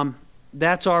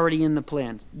that's already in the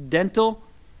plans. Dental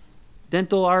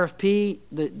RFP,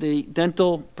 the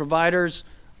dental providers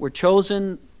were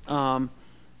chosen.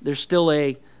 There's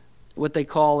still what they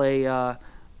call a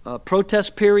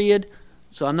protest period.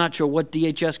 So I'm not sure what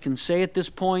DHS can say at this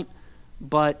point,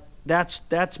 but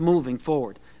that's moving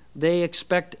forward. They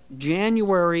expect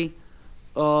January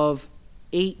of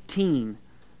 18,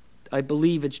 I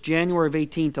believe it's January of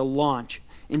 18 to launch,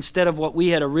 instead of what we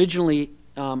had originally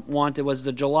wanted was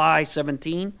the July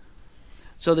 17.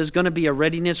 So there's going to be a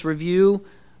readiness review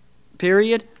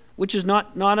period, which is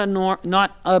not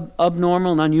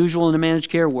abnormal and unusual in the managed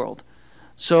care world.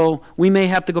 So we may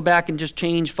have to go back and just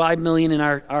change $5 million in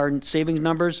our savings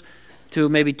numbers to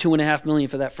maybe $2.5 million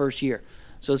for that first year.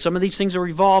 So some of these things are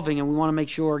evolving, and we want to make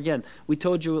sure, again, we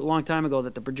told you a long time ago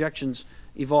that the projections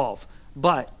evolve.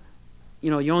 But,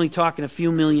 you're only talking a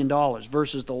few $1 million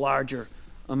versus the larger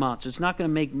amounts. It's not going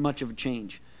to make much of a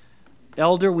change.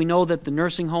 Elder, we know that the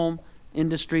nursing home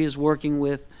industry is working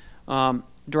with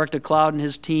Director Cloud and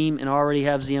his team and already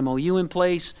has the MOU in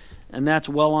place, and that's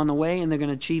well on the way, and they're going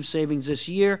to achieve savings this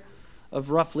year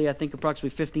of roughly, I think,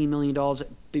 approximately $15 million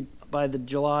by the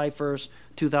July 1st,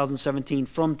 2017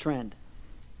 from trend,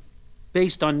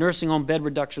 based on nursing home bed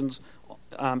reductions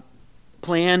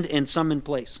planned and some in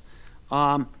place.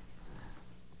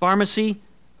 Pharmacy,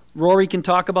 Rory can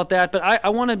talk about that, but I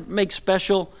want to make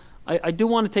special, I do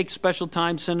want to take special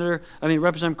time,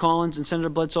 Representative Collins and Senator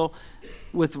Bledsoe,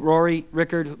 with Rory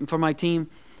Rickard from my team.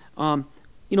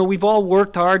 We've all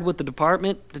worked hard with the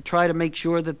department to try to make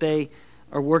sure that they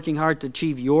are working hard to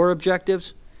achieve your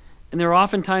objectives. And there are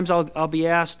often times I'll be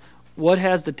asked, what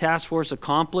has the task force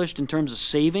accomplished in terms of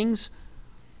savings?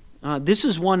 This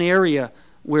is one area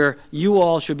where you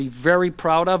all should be very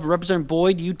proud of. Representative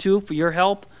Boyd, you too, for your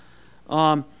help.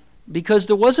 Because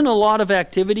there wasn't a lot of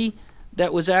activity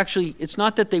that was actually, it's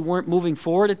not that they weren't moving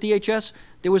forward at DHS,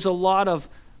 there was a lot of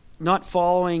not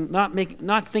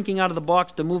thinking out of the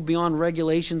box to move beyond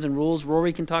regulations and rules.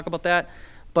 Rory can talk about that.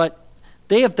 But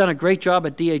they have done a great job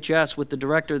at DHS with the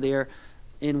director there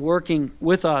in working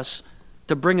with us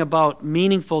to bring about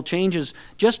meaningful changes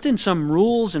just in some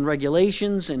rules and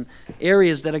regulations and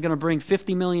areas that are going to bring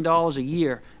 $50 million a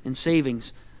year in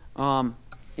savings.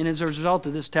 And as a result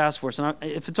of this task force, and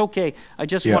if it's okay, I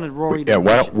just wanted Rory to...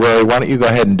 Rory, why don't you go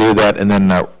ahead and do that, and then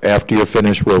after you're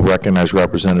finished, we'll recognize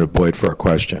Representative Boyd for a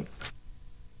question.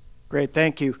 Great,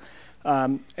 thank you.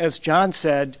 As John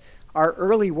said, our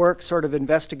early work, sort of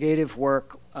investigative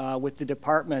work with the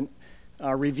department,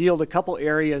 revealed a couple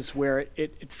areas where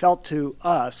it felt to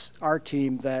us, our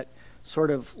team, that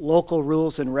sort of local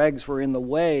rules and regs were in the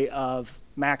way of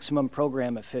maximum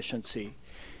program efficiency.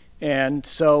 And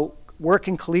so,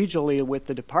 working collegially with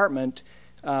the department,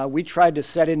 we tried to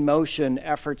set in motion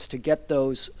efforts to get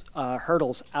those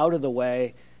hurdles out of the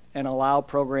way and allow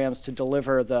programs to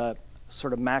deliver the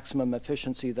sort of maximum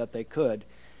efficiency that they could.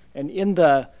 And in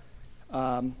the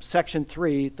Section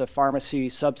 3, the pharmacy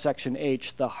subsection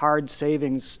H, the hard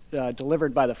savings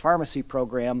delivered by the pharmacy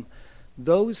program,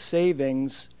 those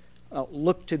savings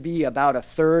look to be about a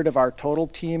third of our total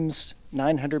team's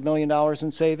 $900 million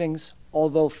in savings,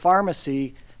 although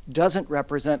pharmacy doesn't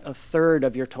represent a third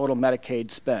of your total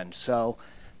Medicaid spend. So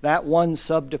that one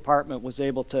sub-department was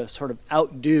able to sort of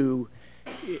outdo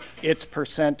its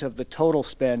percent of the total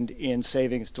spend in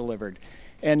savings delivered.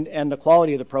 And the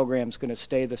quality of the program is going to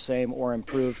stay the same or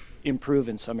improve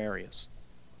in some areas.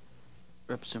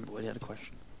 Representative Boyd had a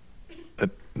question.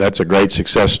 That's a great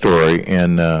success story,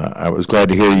 and I was glad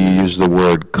to hear you use the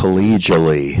word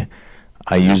collegially.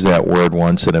 I used that word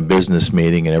once in a business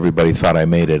meeting, and everybody thought I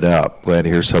made it up. Glad to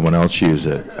hear someone else use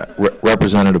it.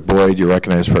 Representative Boyd, you're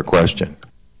recognized for a question.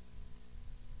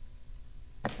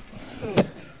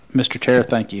 Mr. Chair,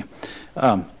 thank you.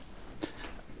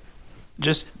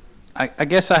 I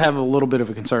guess I have a little bit of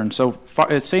a concern. So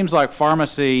it seems like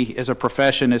pharmacy as a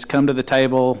profession has come to the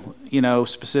table,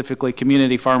 specifically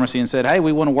community pharmacy, and said, hey,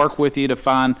 we want to work with you to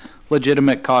find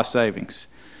legitimate cost savings.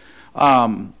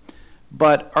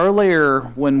 But earlier,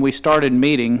 when we started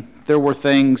meeting, there were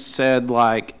things said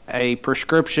like a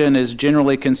prescription is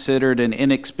generally considered an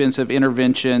inexpensive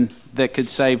intervention that could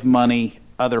save money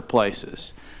other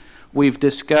places. We've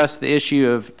discussed the issue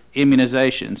of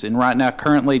immunizations, and right now,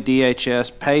 currently,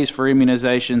 DHS pays for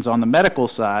immunizations on the medical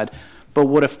side, but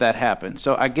what if that happens?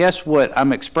 So I guess what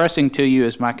I'm expressing to you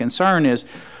as my concern is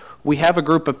we have a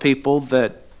group of people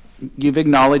that you've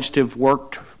acknowledged have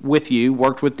worked with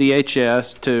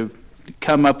DHS to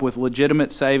come up with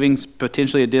legitimate savings,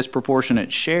 potentially a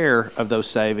disproportionate share of those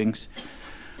savings,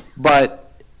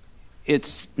 but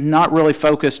it's not really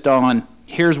focused on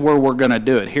here's where we're going to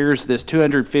do it. Here's this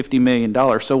 $250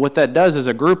 million. So what that does is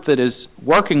a group that is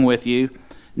working with you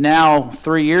now,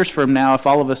 3 years from now, if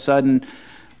all of a sudden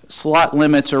slot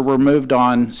limits are removed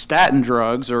on statin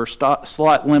drugs or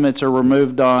slot limits are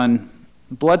removed on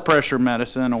blood pressure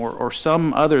medicine or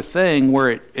some other thing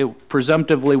where it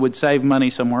presumptively would save money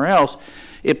somewhere else,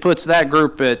 it puts that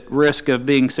group at risk of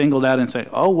being singled out and saying,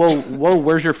 oh, whoa,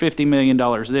 where's your $50 million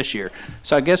this year?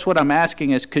 So I guess what I'm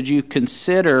asking is, could you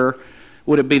consider,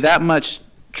 would it be that much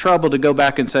trouble to go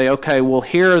back and say, okay, well,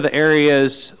 here are the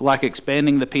areas like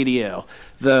expanding the PDL,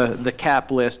 the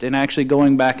cap list, and actually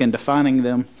going back and defining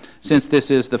them, since this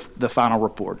is the final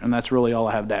report, and that's really all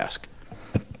I have to ask.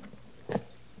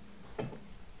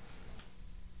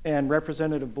 And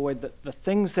Representative Boyd, the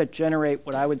things that generate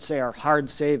what I would say are hard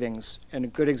savings, and a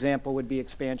good example would be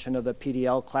expansion of the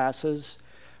PDL classes,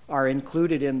 are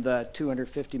included in the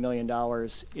 $250 million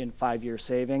in 5-year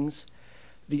savings.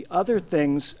 The other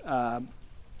things,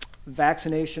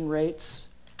 vaccination rates,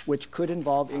 which could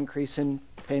involve increase in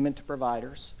payment to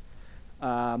providers,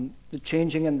 the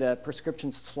changing in the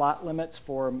prescription slot limits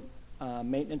for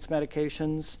maintenance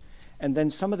medications, and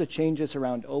then some of the changes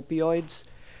around opioids.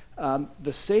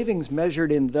 The savings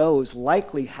measured in those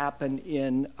likely happen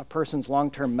in a person's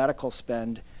long-term medical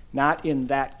spend, not in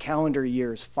that calendar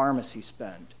year's pharmacy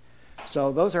spend.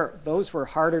 So those were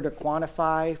harder to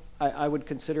quantify. I would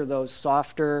consider those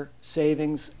softer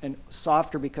savings, and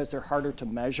softer because they're harder to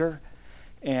measure.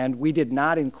 And we did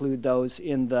not include those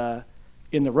in the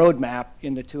roadmap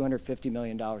in the $250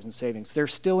 million in savings. They're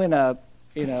still in a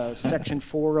section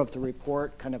 4 of the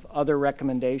report, kind of other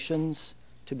recommendations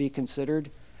to be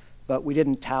considered, but we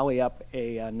didn't tally up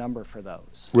a number for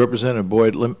those. Representative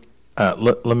Boyd, let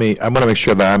me, I want to make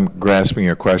sure that I'm grasping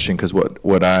your question, because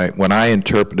when I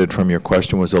interpreted from your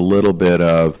question was a little bit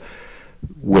of,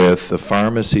 with the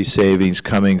pharmacy savings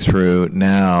coming through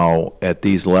now at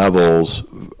these levels,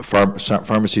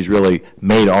 pharmacies really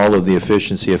made all of the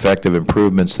efficiency effective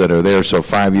improvements that are there. So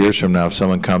 5 years from now, if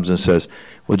someone comes and says,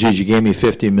 well, geez, you gave me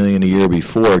 $50 million a year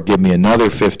before, give me another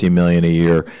 $50 million a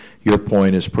year, your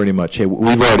point is pretty much, hey,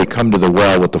 we've already come to the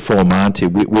well with the full Monty.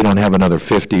 We don't have another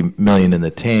 $50 million in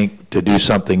the tank to do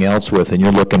something else with, and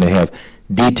you're looking to have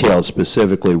detailed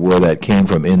specifically where that came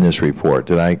from in this report.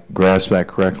 Did I grasp that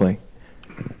correctly?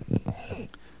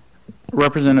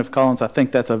 Representative Collins, I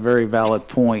think that's a very valid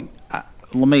point.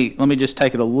 Let me just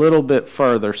take it a little bit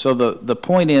further. So the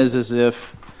point is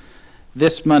if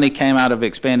this money came out of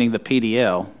expanding the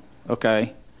PDL,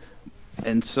 okay,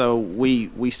 and so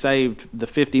we saved the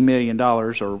 $50 million,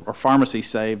 or pharmacy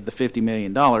saved the $50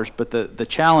 million, but the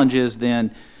challenge is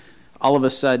then all of a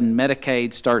sudden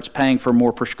Medicaid starts paying for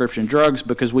more prescription drugs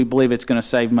because we believe it's going to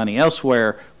save money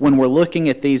elsewhere. When we're looking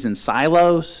at these in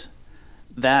silos,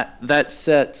 that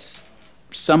sets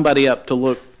somebody up to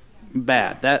look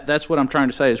bad. That's what I'm trying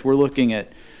to say, is we're looking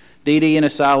at DD in a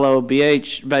silo,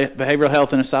 behavioral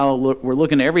health in a silo. We're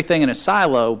looking at everything in a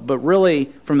silo, but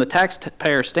really from the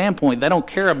taxpayer standpoint, they don't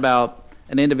care about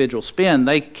an individual spend.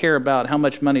 They care about how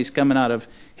much money is coming out of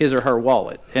his or her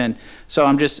wallet. And so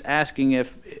I'm just asking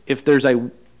if there's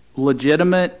a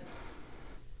legitimate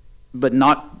but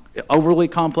not overly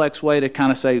complex way to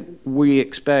kind of say we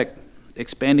expect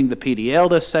expanding the PDL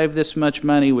to save this much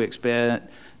money, we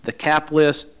expect the cap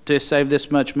list to save this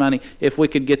much money, if we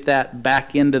could get that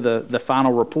back into the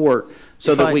final report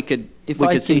so that we could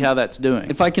see how that's doing.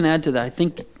 If I can add to that, I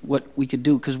think what we could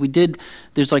do, because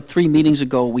there's like 3 meetings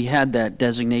ago, we had that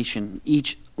designation,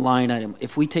 each line item.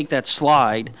 If we take that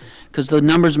slide, because the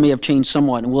numbers may have changed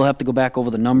somewhat, and we'll have to go back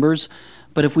over the numbers,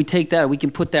 but if we take that, we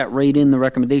can put that right in the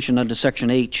recommendation under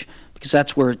section H, because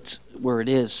that's where it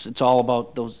is. It's all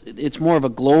about those. It's more of a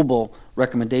global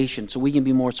recommendation, so we can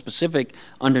be more specific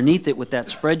underneath it with that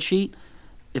spreadsheet,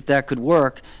 if that could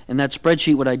work, and that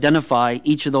spreadsheet would identify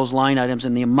each of those line items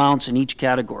and the amounts in each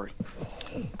category.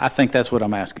 I think that's what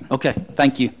I'm asking. Okay,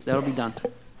 Thank you. that'll be done.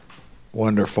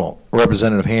 Wonderful.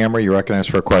 Representative Hammer, you're recognized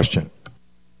for a question.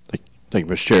 Thank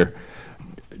you, Mr. Chair.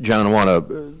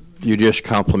 John, you just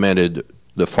complimented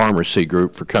the pharmacy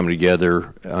group for coming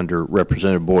together under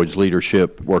Representative Boyd's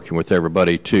leadership, working with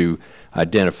everybody to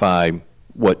identify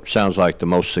what sounds like the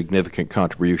most significant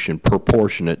contribution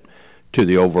proportionate to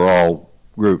the overall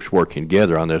groups working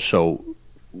together on this. So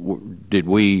did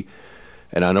we,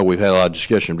 and I know we've had a lot of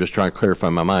discussion, I'm just trying to clarify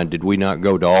my mind, did we not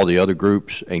go to all the other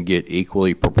groups and get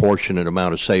equally proportionate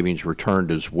amount of savings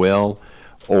returned as well?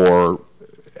 Or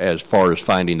as far as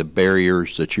finding the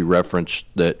barriers that you referenced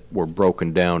that were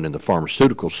broken down in the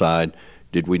pharmaceutical side,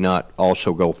 did we not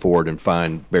also go forward and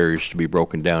find barriers to be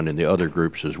broken down in the other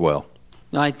groups as well?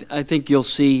 I think you'll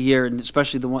see here, and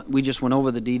especially the one, we just went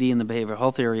over the DD and the behavioral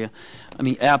health area. I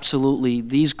mean, absolutely,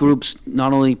 these groups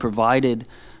not only provided,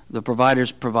 the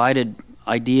providers provided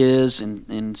ideas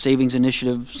and savings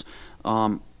initiatives,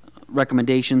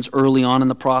 recommendations early on in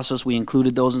the process. We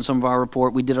included those in some of our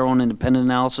report. We did our own independent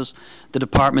analysis. The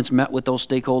departments met with those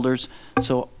stakeholders.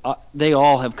 So they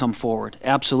all have come forward,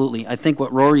 absolutely. I think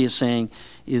what Rory is saying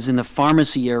is in the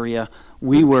pharmacy area,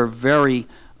 we were very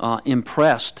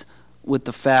impressed with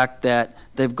the fact that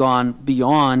they've gone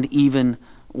beyond even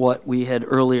what we had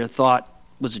earlier thought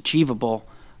was achievable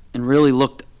and really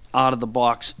looked out of the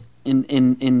box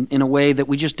in a way that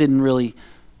we just didn't really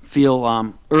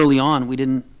feel early on. We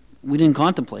didn't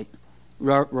contemplate.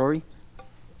 Rory?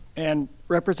 And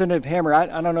Representative Hammer,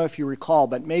 I don't know if you recall,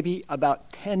 but maybe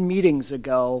about 10 meetings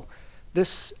ago,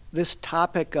 this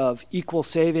topic of equal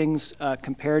savings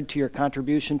compared to your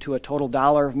contribution to a total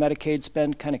dollar of Medicaid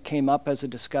spend kind of came up as a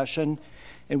discussion.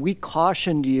 And we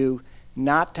cautioned you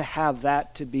not to have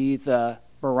that to be the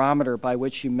barometer by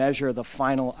which you measure the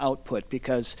final output.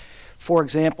 Because, for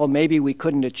example, maybe we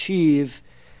couldn't achieve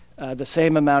the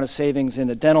same amount of savings in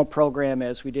a dental program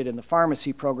as we did in the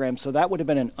pharmacy program. So that would have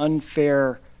been an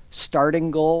unfair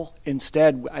starting goal.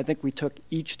 Instead, I think we took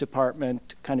each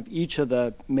department, kind of each of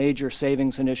the major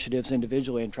savings initiatives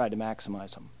individually and tried to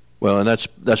maximize them. Well, and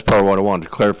that's part of what I wanted to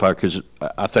clarify, because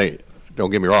I think, don't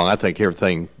get me wrong, I think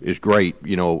everything is great,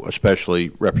 you know, especially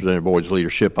Representative Boyd's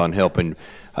leadership on helping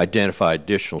identify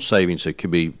additional savings that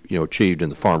could be, you know, achieved in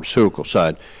the pharmaceutical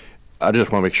side. I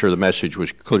just want to make sure the message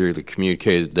was clearly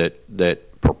communicated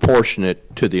that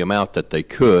proportionate to the amount that they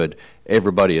could,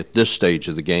 everybody at this stage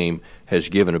of the game has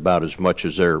given about as much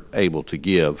as they're able to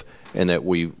give, and that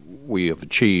we have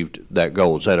achieved that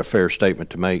goal. Is that a fair statement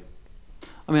to make?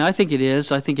 I mean, I think it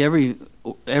is. I think every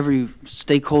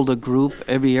stakeholder group,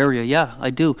 every area, yeah, I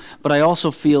do. But I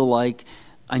also feel like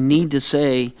I need to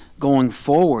say going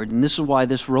forward, and this is why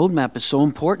this roadmap is so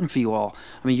important for you all.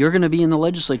 I mean, you're going to be in the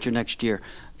legislature next year.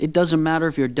 It doesn't matter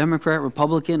if you're a Democrat,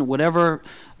 Republican, whatever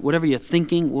you're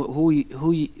thinking,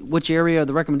 which area of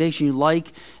the recommendation you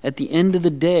like. At the end of the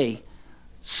day,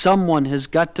 someone has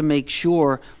got to make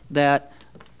sure that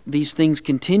these things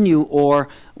continue, or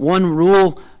one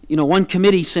rule, you know, one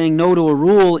committee saying no to a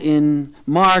rule in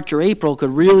March or April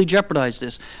could really jeopardize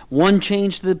this. One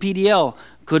change to the PDL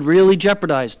could really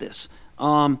jeopardize this.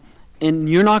 And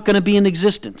you're not going to be in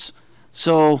existence.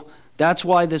 So that's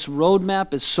why this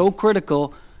roadmap is so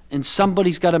critical, and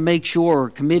somebody's got to make sure, or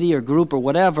committee or group or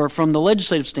whatever, from the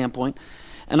legislative standpoint.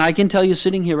 And I can tell you,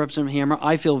 sitting here, Representative Hammer,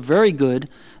 I feel very good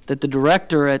that the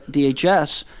director at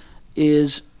DHS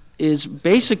is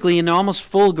basically in almost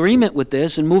full agreement with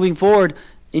this and moving forward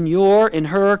in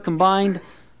her combined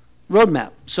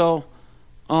roadmap. So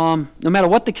no matter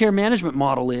what the care management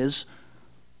model is,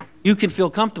 you can feel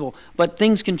comfortable. But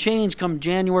things can change come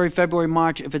January, February,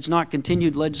 March if it's not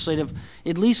continued legislative,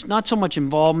 at least not so much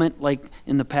involvement like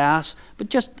in the past, but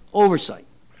just oversight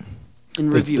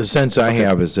and review. The sense I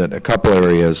have is that a couple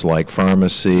areas like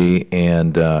pharmacy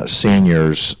and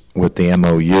seniors with the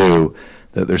MOU,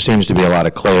 that there seems to be a lot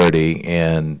of clarity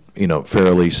and, you know,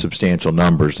 fairly substantial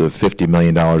numbers of $50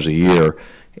 million a year.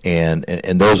 And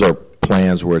those are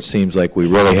plans where it seems like we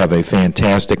really have a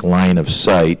fantastic line of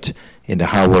sight into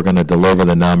how we're going to deliver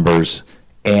the numbers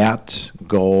at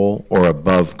goal or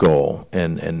above goal.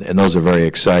 And those are very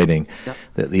exciting.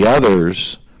 Yep. The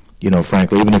others, you know,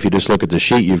 frankly, even if you just look at the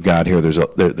sheet you've got here,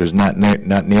 there's not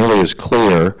nearly as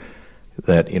clear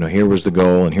that, you know, here was the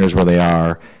goal and here's where they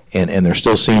are. And there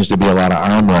still seems to be a lot of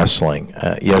arm wrestling.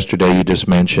 Yesterday you just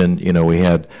mentioned, you know, we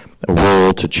had a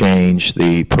rule to change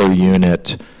the per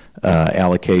unit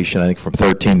allocation, I think from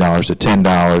 $13 to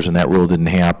 $10, and that rule didn't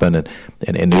happen, and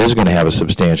it is going to have a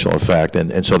substantial effect.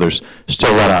 And so there's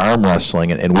still a lot of arm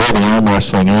wrestling. And where the arm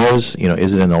wrestling is, you know,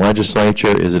 is it in the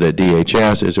legislature? Is it at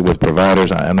DHS? Is it with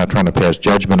providers? I'm not trying to pass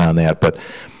judgment on that, but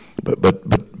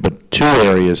two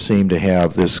areas seem to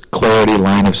have this clarity,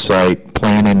 line of sight,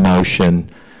 plan in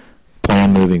motion,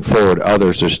 plan moving forward.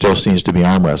 Others, there still seems to be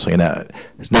arm wrestling. And that,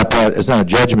 it's not a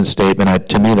judgment statement.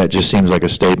 To me, that just seems like a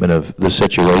statement of the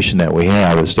situation that we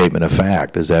have, a statement of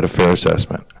fact. Is that a fair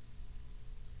assessment?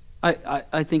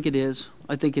 I think it is.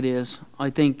 I think it is. I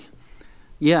think,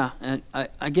 yeah, and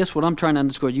I guess what I'm trying to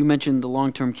underscore, you mentioned the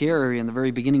long-term care area in the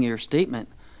very beginning of your statement.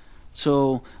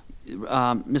 So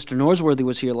Mr. Norsworthy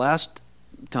was here last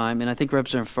time, and I think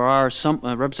Representative Farrar,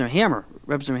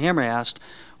 Representative Hammer asked,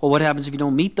 well, what happens if you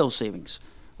don't meet those savings?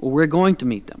 Well, we're going to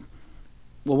meet them.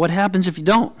 Well, what happens if you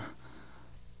don't?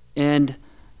 And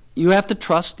you have to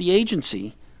trust the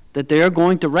agency that they are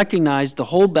going to recognize the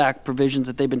holdback provisions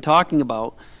that they've been talking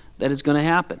about, that is going to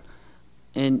happen.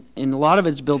 And a lot of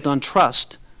it's built on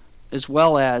trust, as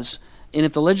well as, and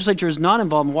if the legislature is not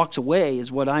involved and walks away,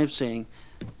 is what I'm saying,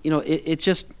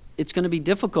 it's going to be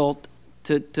difficult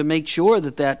to make sure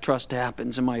that trust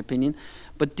happens, in my opinion.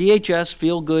 But DHS,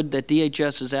 feel good that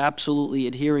DHS is absolutely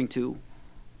adhering to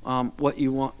what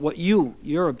you want,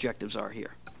 your objectives are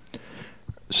here.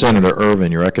 Senator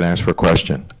Ervin, you're recognized for a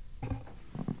question.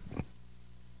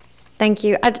 Thank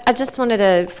you. I just wanted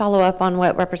to follow up on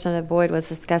what Representative Boyd was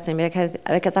discussing,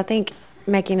 because I think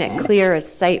making it clear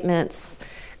statements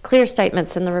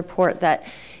in the report that,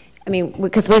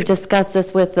 because we've discussed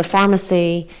this with the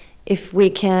pharmacy, if we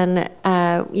can,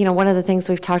 one of the things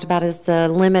we've talked about is the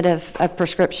limit of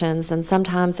prescriptions. And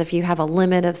sometimes if you have a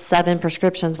limit of 7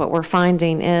 prescriptions, what we're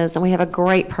finding is, and we have a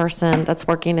great person that's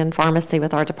working in pharmacy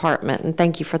with our department, and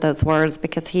thank you for those words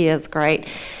because he is great.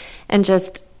 And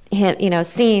just,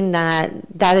 seeing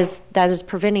that is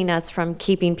preventing us from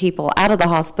keeping people out of the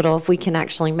hospital if we can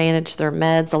actually manage their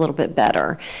meds a little bit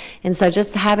better. And so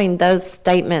just having those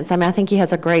statements, I think he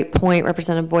has a great point.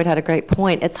 Representative Boyd had a great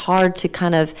point. It's hard to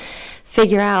kind of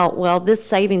figure out, well, this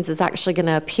savings is actually going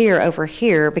to appear over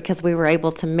here because we were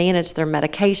able to manage their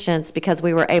medications, because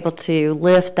we were able to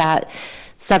lift that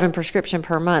 7 prescription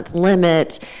per month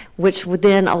limit, which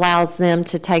then allows them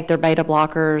to take their beta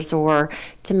blockers or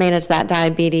to manage that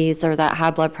diabetes or that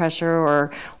high blood pressure or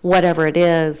whatever it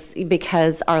is,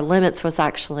 because our limits was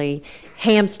actually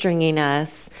hamstringing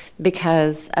us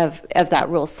because of that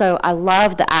rule. So I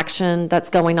love the action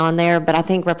that's going on there, but I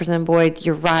think Representative Boyd,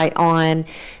 you're right on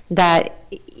that.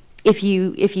 If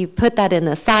you put that in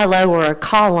a silo or a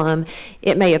column,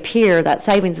 it may appear that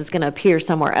savings is going to appear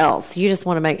somewhere else. You just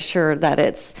want to make sure that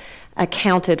it's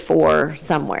accounted for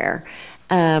somewhere,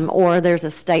 or there's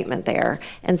a statement there.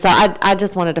 And so I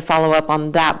just wanted to follow up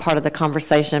on that part of the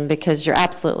conversation, because you're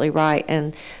absolutely right.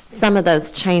 And some of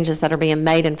those changes that are being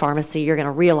made in pharmacy, you're going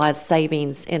to realize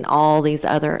savings in all these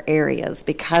other areas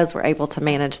because we're able to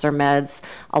manage their meds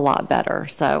a lot better.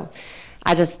 So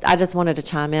I just wanted to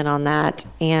chime in on that,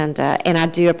 and I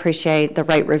do appreciate the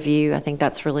rate review. I think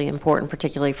that's really important,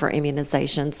 particularly for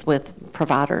immunizations with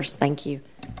providers. Thank you.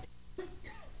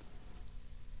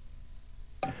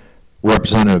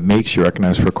 Representative Meeks, you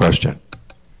recognized for a question.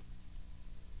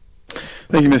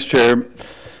 Thank you, Mr. Chair.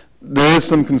 There is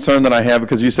some concern that I have,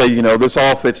 because you say, this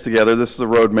all fits together. This is a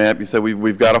roadmap. You said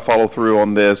we've got to follow through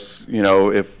on this.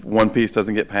 If one piece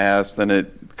doesn't get passed, then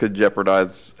it could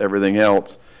jeopardize everything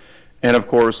else. And of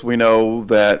course, we know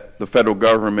that the federal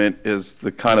government is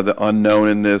the kind of the unknown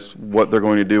in this, what they're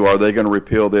going to do. Are they going to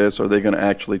repeal this? Are they going to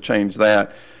actually change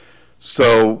that?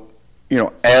 So,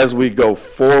 as we go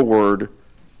forward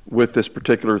with this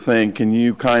particular thing, can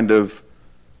you kind of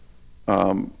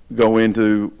go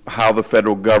into how the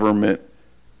federal government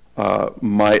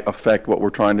might affect what we're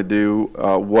trying to do?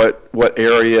 What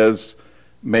areas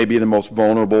may be the most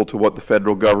vulnerable to what the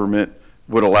federal government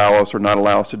would allow us or not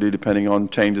allow us to do, depending on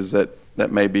changes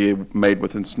that may be made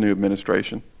within this new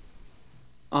administration?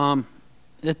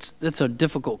 That's a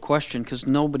difficult question, because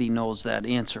nobody knows that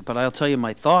answer. But I'll tell you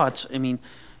my thoughts.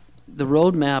 The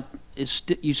roadmap is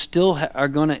you still are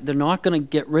they're not going to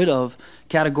get rid of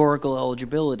categorical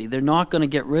eligibility. They're not going to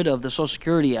get rid of the Social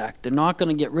Security Act. They're not going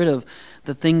to get rid of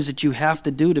the things that you have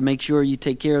to do to make sure you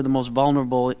take care of the most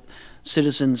vulnerable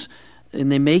citizens, and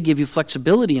they may give you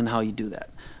flexibility in how you do that.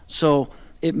 So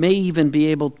it may even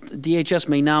be DHS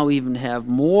may now even have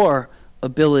more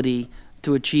ability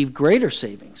to achieve greater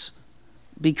savings,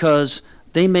 because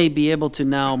they may be able to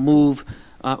now move,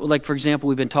 like for example,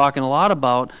 we've been talking a lot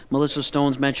about Melissa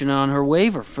Stone's mentioned on her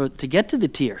waiver to get to the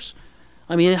tiers.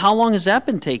 How long has that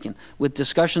been taken, with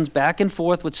discussions back and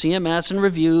forth with CMS and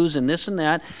reviews and this and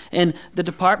that? And the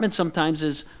department sometimes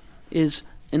is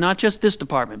and not just this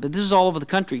department, but this is all over the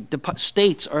country.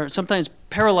 States are sometimes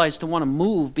paralyzed to want to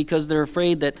move because they're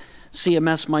afraid that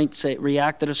CMS might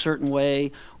react in a certain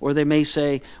way, or they may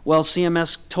say, well,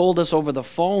 CMS told us over the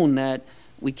phone that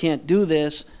we can't do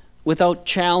this, without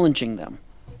challenging them.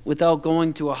 without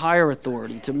going to a higher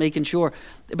authority, to making sure.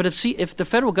 But if the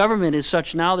federal government is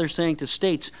such now, they're saying to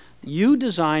states, you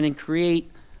design and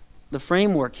create the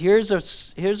framework. Here's a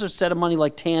set of money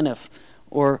like TANF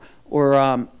or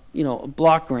a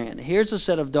block grant. Here's a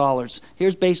set of dollars.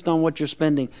 Here's based on what you're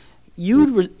spending.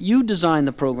 You design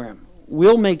the program.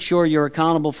 We'll make sure you're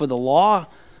accountable for the law,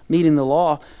 meeting the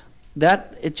law.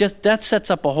 That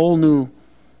sets up a whole new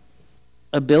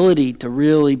ability to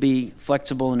really be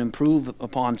flexible and improve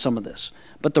upon some of this.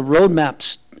 But the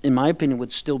roadmaps, in my opinion,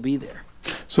 would still be there.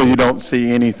 So you don't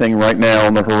see anything right now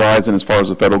on the horizon as far as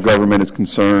the federal government is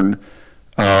concerned,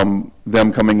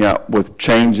 them coming out with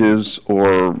changes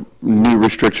or new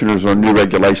restrictions or new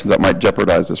regulations that might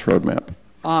jeopardize this roadmap?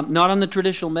 Not on the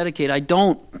traditional Medicaid. I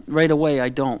don't, right away, I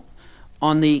don't.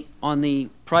 On the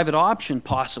private option,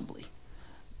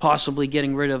 possibly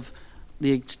getting rid of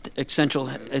the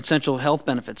essential health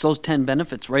benefits, those 10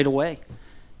 benefits right away,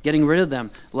 getting rid of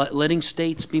them, letting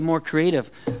states be more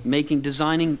creative,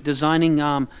 designing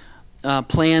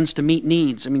plans to meet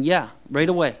needs. I mean, yeah, right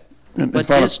away. But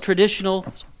this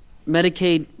traditional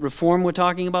Medicaid reform we're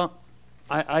talking about,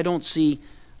 I only see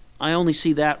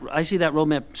that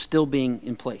roadmap still being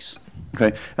in place. Okay,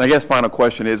 and I guess final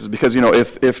question is because,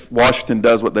 if Washington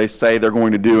does what they say they're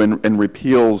going to do and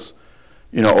repeals,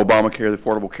 Obamacare, the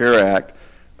Affordable Care Act,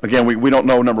 again, we don't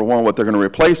know, number one, what they're going to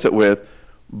replace it with,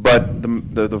 but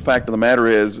the fact of the matter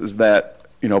is that,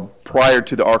 prior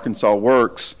to the Arkansas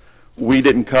Works, we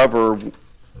didn't cover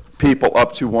people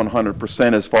up to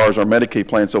 100% as far as our Medicaid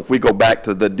plan. So if we go back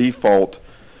to the default,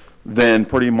 then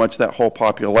pretty much that whole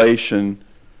population,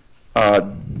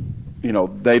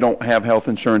 they don't have health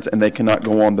insurance and they cannot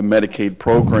go on the Medicaid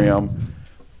program.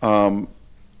 And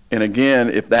again,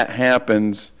 if that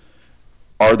happens,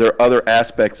 are there other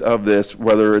aspects of this,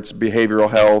 whether it's behavioral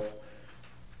health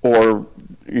or,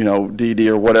 DD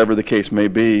or whatever the case may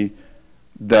be,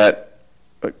 that,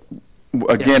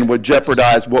 again, would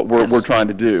jeopardize what we're trying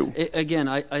to do? Again,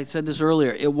 I said this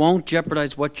earlier, it won't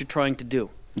jeopardize what you're trying to do.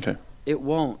 Okay. It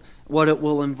won't. What it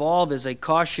will involve is a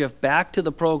cost shift back to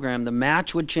the program. The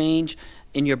match would change,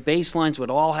 and your baselines would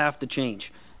all have to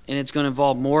change. And it's going to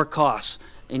involve more costs.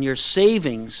 And your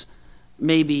savings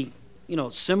may be,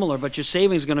 similar, but your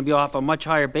savings is going to be off a much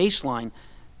higher baseline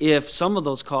if some of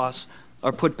those costs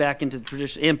are put back into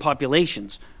traditional, and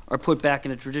populations are put back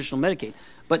into traditional Medicaid.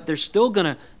 But they're still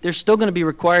going to be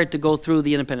required to go through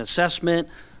the independent assessment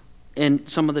and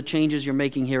some of the changes you're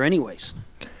making here anyways.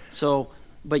 So,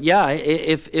 but yeah,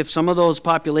 if some of those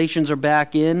populations are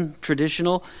back in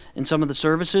traditional and some of the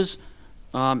services,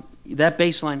 that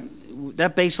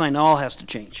baseline all has to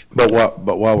change. But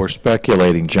while we're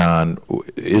speculating, John,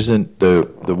 isn't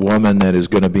the woman that is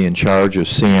going to be in charge of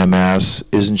CMS,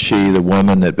 isn't she the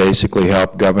woman that basically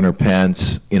helped Governor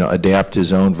Pence, adapt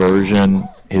his own version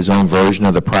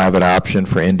of the private option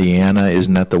for Indiana?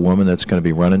 Isn't that the woman that's going to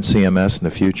be running CMS in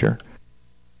the future?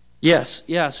 Yes,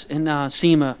 and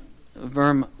Seema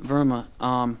Verma.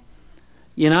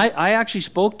 I actually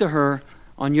spoke to her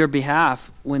on your behalf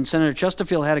when Senator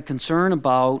Chesterfield had a concern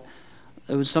about,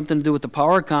 it was something to do with the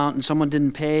power account, and someone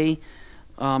didn't pay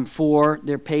for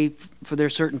their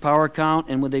certain power account,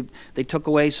 and when they took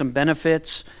away some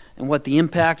benefits and what the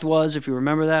impact was. If you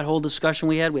remember that whole discussion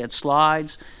we had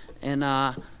slides, and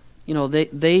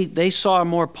they saw a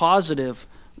more positive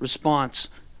response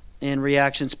and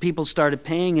reactions. People started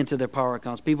paying into their power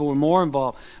accounts. People were more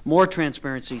involved, more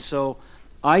transparency. So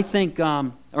I think,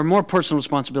 or more personal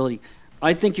responsibility.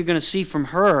 I think you're going to see from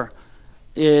her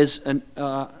is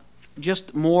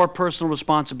just more personal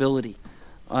responsibility.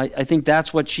 I think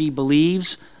that's what she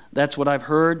believes. That's what I've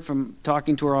heard from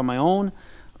talking to her on my own.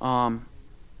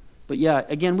 But yeah,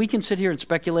 again, we can sit here and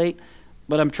speculate,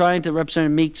 but I'm trying to,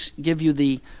 Representative Meeks, give you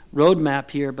the roadmap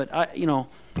here. But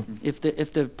if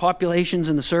the populations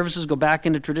and the services go back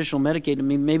into traditional Medicaid, I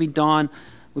mean, maybe Dawn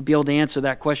would be able to answer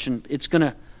that question. It's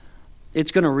gonna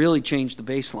really change the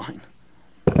baseline.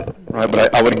 Right,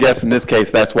 but I would guess in this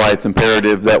case, that's why it's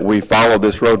imperative that we follow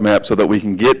this roadmap so that we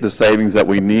can get the savings that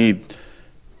we need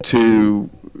to,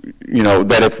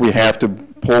 that if we have to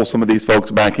pull some of these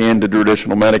folks back into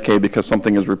traditional Medicaid because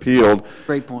something is repealed,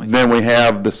 great point, then we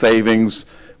have the savings.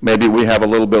 Maybe we have a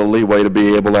little bit of leeway to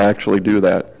be able to actually do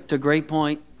that. It's a great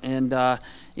point, and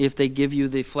if they give you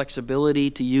the flexibility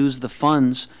to use the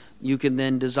funds, you can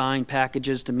then design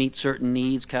packages to meet certain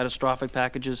needs, catastrophic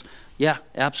packages. Yeah,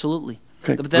 absolutely.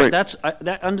 Okay, But great.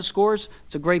 that underscores,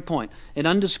 it's a great point. It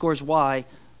underscores why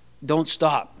don't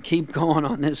stop. Keep going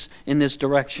on this, in this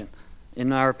direction,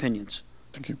 in our opinions.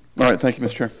 Thank you. All right, thank you,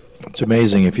 Mr. Chair. It's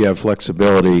amazing. If you have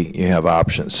flexibility, you have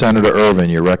options. Senator Ervin,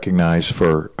 you're recognized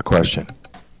for a question.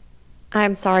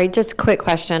 I'm sorry, just a quick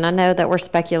question. I know that we're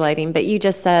speculating, but you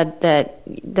just said that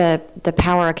the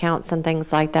power accounts and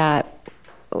things like that,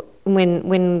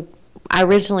 when I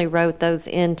originally wrote those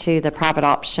into the private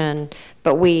option,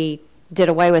 but we did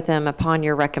away with them upon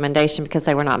your recommendation because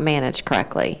they were not managed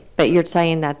correctly. But you're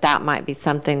saying that that might be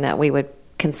something that we would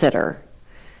consider.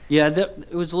 Yeah,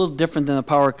 it was a little different than the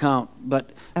power account, but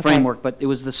Okay. framework, but it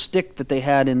was the stick that they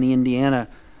had in the Indiana.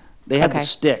 They had the Okay.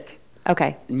 stick,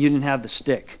 Okay, and you didn't have the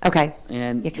stick. okay.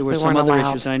 And Yeah, 'cause there were we some weren't other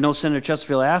allowed. issues, and I know Senator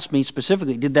Chesterfield asked me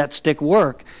specifically, did that stick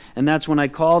work? And that's when I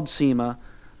called SEMA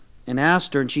and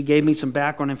asked her, and she gave me some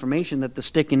background information that the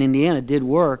stick in Indiana did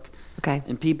work, Okay,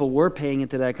 and people were paying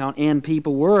into that account, and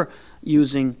people were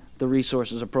using the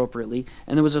resources appropriately.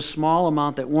 And there was a small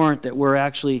amount that weren't, that were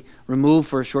actually removed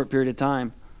for a short period of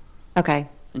time. okay.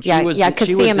 And Yeah, she was, yeah, 'cause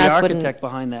she was the CMS wouldn't- architect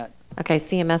behind that. Okay,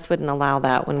 CMS wouldn't allow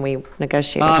that when we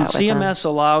negotiated that with them. CMS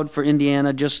allowed for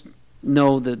Indiana, just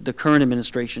know the current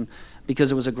administration,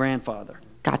 because it was a grandfather.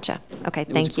 Gotcha. Okay, It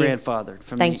was thank you. grandfathered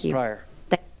from Thank the you. prior.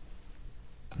 Th-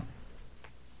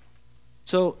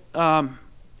 So,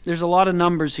 there's a lot of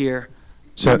numbers here.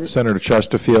 Senator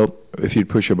Chesterfield, if you'd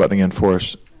push your button again for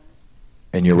us,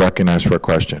 and you're recognized for a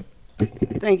question.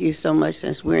 Thank you so much,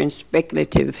 since we're in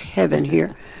speculative heaven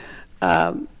here.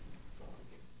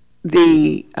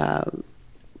 The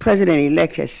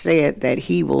president-elect has said that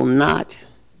he will not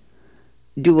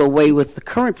do away with the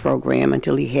current program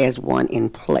until he has one in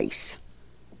place,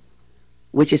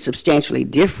 which is substantially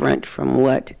different from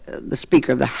what the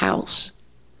Speaker of the House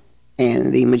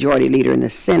and the Majority Leader in the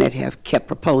Senate have kept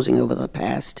proposing over the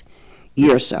past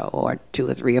year or so, or 2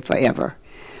 or 3 or forever.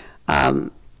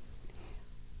 The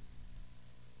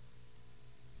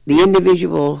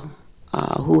individual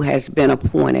who has been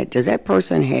appointed, does that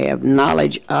person have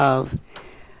knowledge of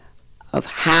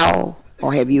how,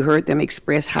 or have you heard them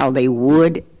express how they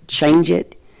would change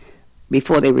it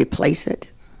before they replace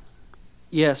it?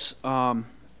 Yes, but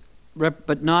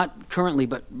not currently,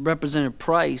 but Representative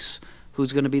Price,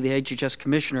 who's going to be the HHS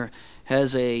commissioner,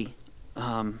 has a,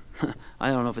 I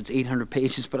don't know if it's 800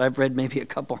 pages, but I've read maybe a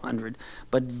couple hundred,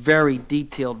 but very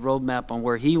detailed roadmap on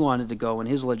where he wanted to go in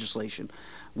his legislation,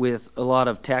 with a lot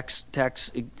of tax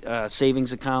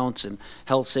savings accounts and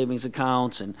health savings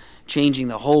accounts and changing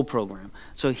the whole program.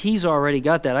 So he's already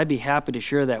got that. I'd be happy to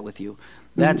share that with you.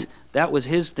 That was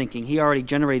his thinking. He already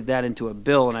generated that into a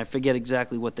bill, and I forget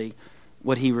exactly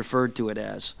what he referred to it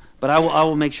as. But I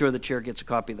will make sure the chair gets a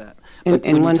copy of that. But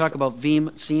And when one you talk about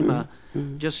SEMA,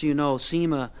 just so you know,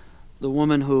 SEMA, the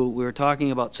woman who we were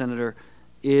talking about, Senator,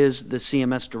 is the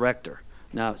CMS director.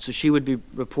 Now, so she would be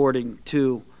reporting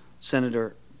to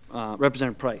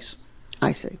Representative Price.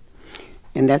 I see.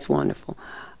 And that's wonderful.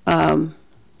 I'm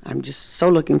just so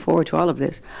looking forward to all of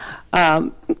this.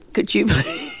 Could you,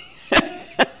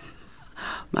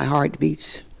 my heart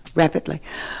beats rapidly.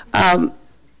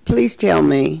 Please tell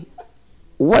me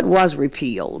what was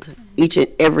repealed each and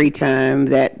every time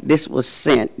that this was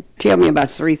sent. Tell me about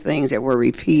 3 things that were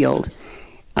repealed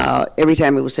every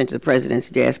time it was sent to the president's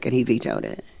desk and he vetoed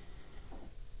it.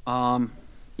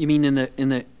 You mean in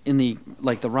the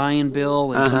like the Ryan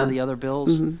bill and some Uh-huh. of the other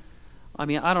bills? I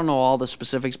mean, I don't know all the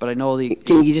specifics, but I know the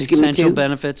Can you just give me essential 2?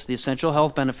 benefits, the essential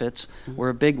health benefits were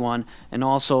a big one, and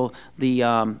also the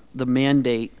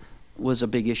mandate was a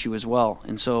big issue as well.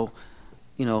 And so,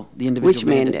 you know, the individual Which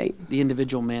mandate? The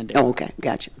individual mandate. Oh, okay,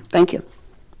 gotcha. Thank you.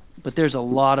 But there's a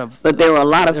lot of But there were a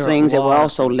lot of There are a things that were lot of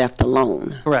also left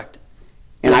alone. correct,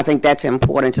 And I think that's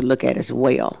important to look at as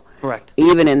well. correct.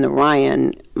 Even in the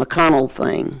Ryan McConnell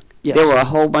thing, Yes. there were a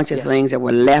whole bunch of Yes. things that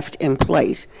were left in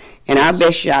place. And our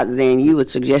best shot then, you would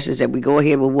suggest, is that we go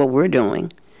ahead with what we're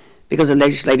doing, because the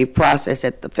legislative process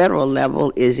at the federal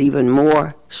level is even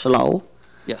more slow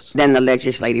Yes. than the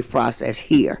legislative process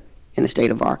here in the state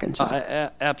of Arkansas.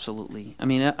 Absolutely. I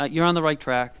mean, you're on the right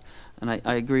track, and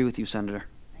I agree with you, Senator.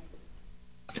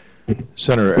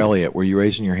 Senator Elliott, were you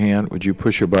raising your hand? Would you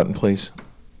push your button, please?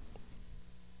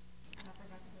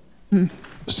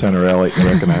 Senator Elliott, you're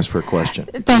recognized for a question.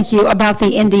 Thank you. About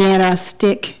the Indiana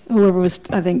stick, whoever was,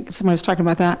 I think someone was talking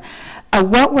about that.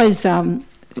 What was the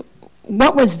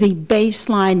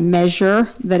baseline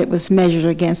measure that it was measured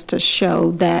against to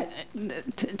show that,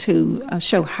 to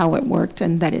show how it worked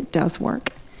and that it does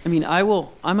work? I mean, I'm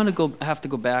going to have to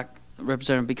go back,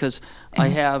 Representative, because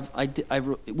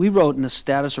we wrote in the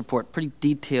status report pretty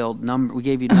detailed number. We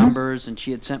gave you numbers, and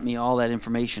she had sent me all that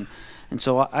information. And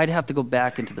so I'd have to go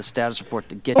back into the status report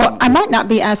to get Well, you. I might not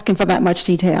be asking for that much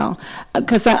detail,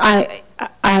 because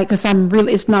I'm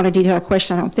really, it's not a detailed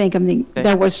question, I don't think. I mean, Okay.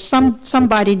 there was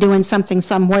somebody doing something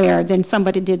somewhere, then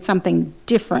somebody did something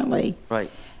differently. Right.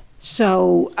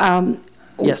 So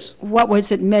Yes. What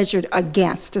was it measured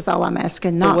against, is all I'm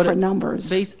asking, But not what for it-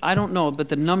 numbers. I don't know, but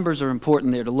the numbers are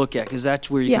important there to look at, because that's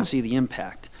where you Yeah. can see the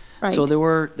impact. Right. So there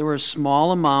were a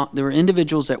small amount, there were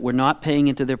individuals that were not paying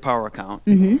into their power account.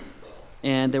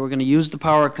 And they were going to use the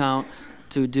power account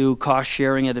to do cost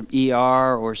sharing at an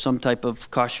ER or some type of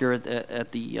cost share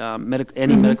at the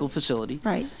any medical facility.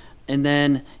 Right. And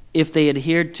then if they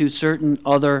adhered to certain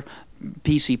other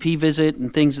PCP visit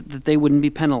and things, that they wouldn't be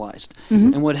penalized.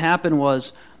 And what happened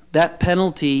was that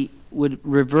penalty would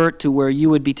revert to where you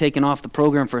would be taken off the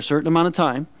program for a certain amount of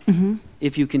time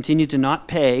if you continue to not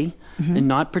pay and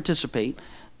not participate.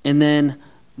 And then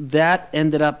that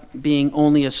ended up being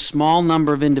only a small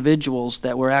number of individuals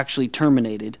that were actually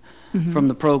terminated from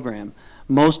the program.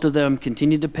 Most of them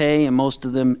continued to pay, and most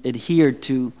of them adhered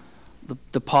to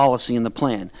the policy and the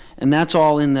plan. And that's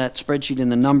all in that spreadsheet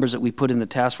and the numbers that we put in the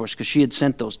task force, because she had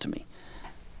sent those to me.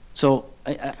 So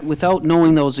without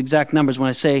knowing those exact numbers, when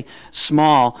I say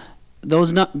small,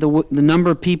 the number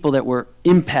of people that were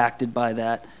impacted by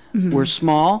that were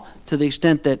small, to the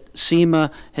extent that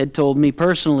SEMA had told me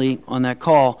personally on that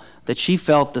call that she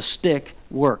felt the stick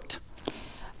worked.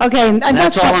 Okay, and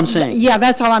That's all what- I'm saying. Yeah,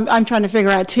 that's all I'm trying to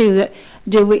figure out too, that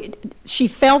she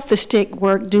felt the stick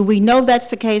work. Do we know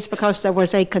that's the case because there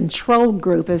was a control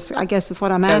group, I guess is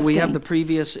what I'm Yeah, asking. we have the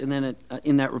previous, and then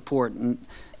in that report,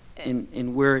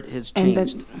 and where it has And the-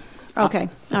 changed. Okay,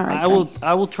 all right.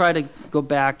 I will try to go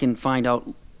back and find out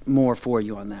more for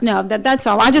you on that. No, that's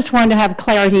all. I just wanted to have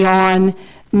clarity on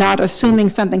not assuming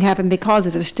something happened because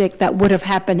of the stick that would have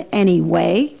happened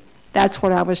anyway. That's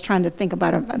what I was trying to think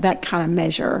about, that kind of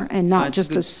measure, and not That's just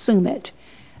good. assume it,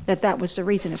 that was the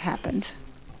reason it happened.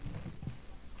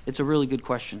 It's a really good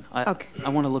question. Okay. I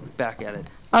want to look back at it.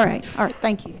 All right,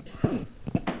 thank you.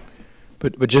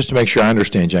 But just to make sure I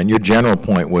understand, John, your general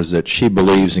point was that she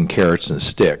believes in carrots and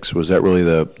sticks. Was that really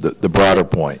the broader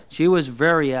point? She was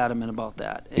very adamant about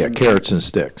that. Yeah, and- carrots and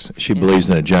sticks. She Yeah. believes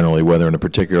in it generally, whether in a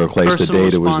particular place the Personal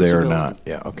data was there or not.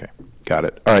 responsibility. Yeah, okay. Got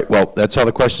it. All right, well, that's all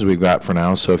the questions we've got for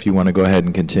now, so if you want to go ahead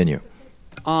and continue.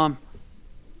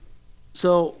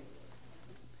 So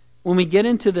when we get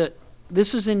into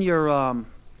this is in your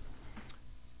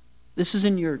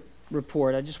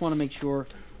report. I just want to make sure,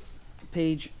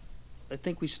 I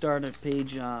think we start at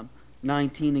page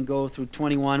 19 and go through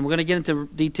 21. We're going to get into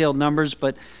detailed numbers,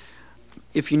 but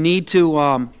if you need to,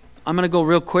 I'm going to go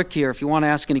real quick here if you want to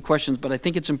ask any questions, but I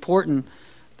think it's important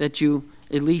that you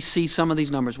at least see some of these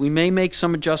numbers. We may make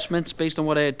some adjustments based on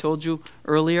what I had told you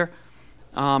earlier,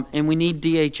 and we need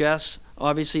DHS,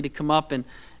 obviously, to come up and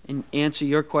answer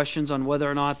your questions on whether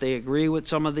or not they agree with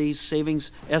some of these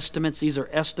savings estimates. These are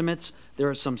estimates. There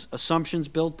are some assumptions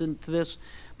built into this.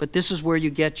 But this is where you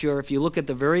get if you look at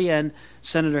the very end,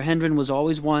 Senator Hendren was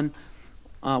always one,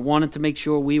 wanted to make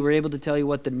sure we were able to tell you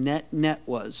what the net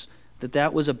was,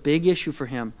 that was a big issue for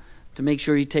him, to make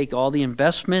sure you take all the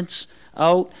investments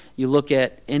out, you look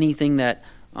at anything that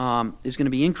is going to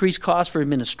be increased cost for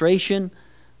administration.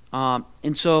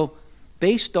 And so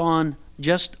based on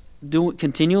just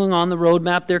continuing on the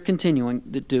roadmap they're continuing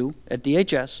to do at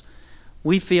DHS,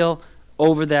 we feel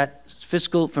over that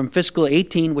from fiscal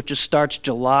 18, which just starts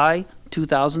July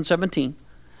 2017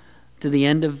 to the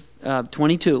end of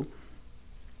 22,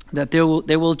 that they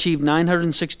will achieve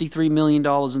 $963 million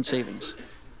in savings.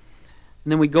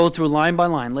 And then we go through line by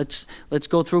line. Let's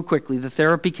go through quickly. The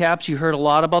therapy caps, you heard a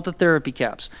lot about the therapy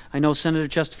caps. I know Senator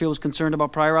Chesterfield was concerned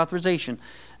about prior authorization,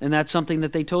 and that's something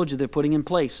that they told you they're putting in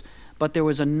place. But there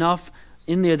was enough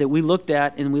in there that we looked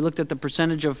at, and we looked at the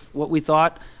percentage of what we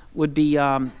thought would be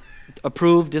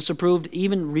approved, disapproved,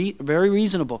 even very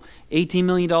reasonable. $18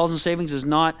 million in savings is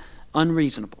not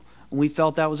unreasonable. And we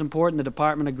felt that was important. The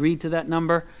department agreed to that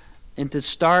number. And to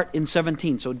start in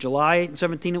 17, so July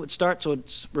 17 it would start, so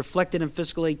it's reflected in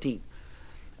fiscal 18.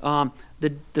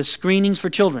 The screenings for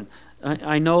children.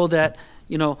 I know that,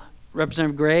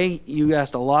 Representative Gray, you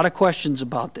asked a lot of questions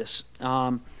about this.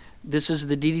 This is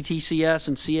the DDTCS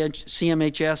and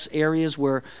CMHS areas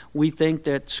where we think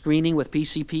that screening with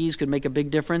PCPs could make a big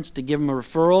difference, to give them a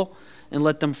referral and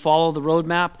let them follow the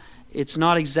roadmap. It's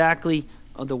not exactly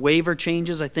the waiver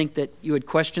changes I think that you had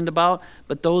questioned about,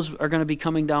 but those are going to be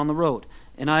coming down the road.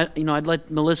 And I'd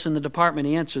let Melissa and the department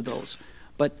answer those.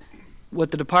 But what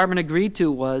the department agreed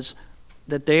to was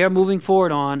that they are moving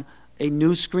forward on a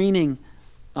new screening,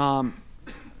 not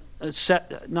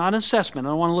assessment. I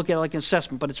don't want to look at it like an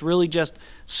assessment, but it's really just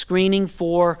screening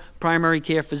for primary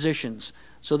care physicians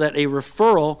so that a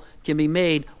referral can be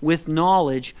made with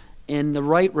knowledge and the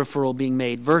right referral being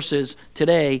made versus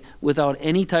today without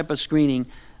any type of screening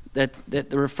that the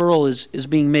referral is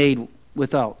being made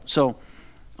without. So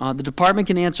The department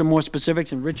can answer more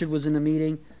specifics, and Richard was in the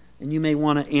meeting, and you may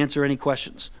want to answer any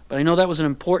questions. But I know that was an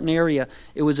important area.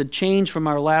 It was a change from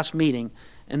our last meeting,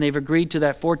 and they've agreed to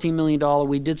that $14 million.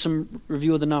 We did some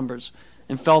review of the numbers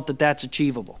and felt that that's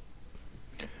achievable.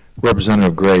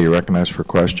 Representative Gray, you recognized for a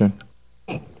question.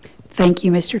 Thank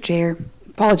you, Mr. Chair.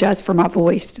 Apologize for my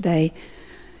voice today.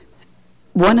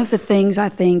 One of the things I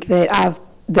think that I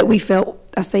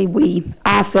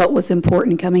felt was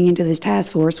important coming into this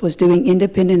task force was doing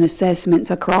independent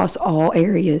assessments across all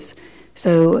areas.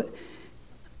 So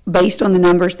based on the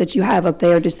numbers that you have up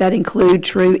there, does that include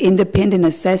true independent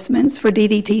assessments for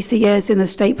DDTCS in the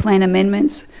state plan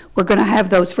amendments? We're going to have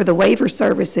those for the waiver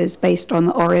services based on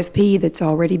the RFP that's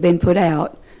already been put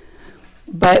out.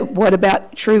 But what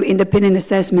about true independent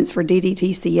assessments for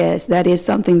DDTCS? That is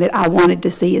something that I wanted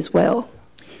to see as well.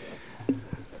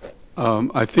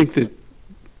 I think that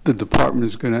the department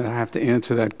is going to have to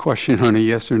answer that question on a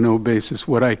yes or no basis.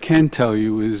 What I can tell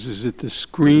you is that the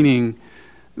screening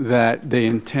that they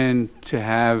intend to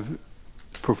have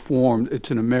performed,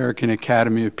 it's an American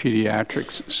Academy of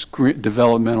Pediatrics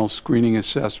developmental screening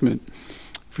assessment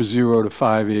for 0 to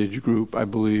 5 age group, I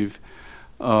believe,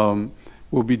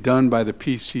 will be done by the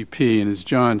PCP. And as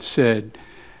John said,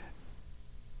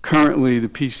 currently the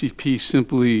PCP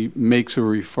simply makes a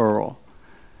referral.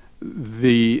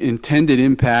 The intended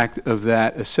impact of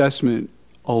that assessment,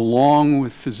 along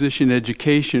with physician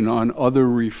education on other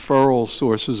referral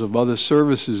sources of other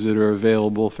services that are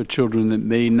available for children that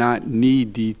may not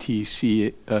need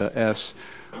DTCS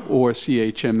or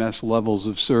CHMS levels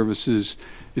of services,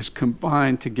 is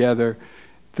combined together.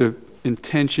 The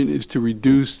intention is to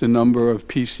reduce the number of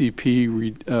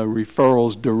PCP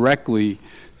referrals directly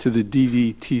to the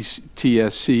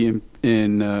DDTSC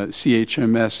and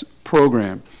CHMS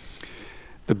program.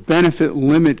 The benefit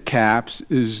limit caps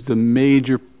is the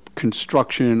major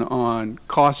construction on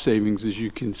cost savings, as you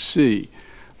can see,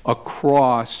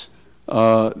 across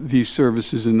these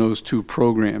services in those two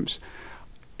programs.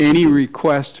 Any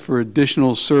request for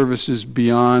additional services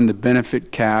beyond the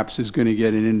benefit caps is going to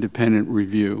get an independent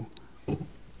review.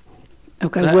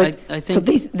 Okay, I think, so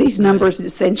these numbers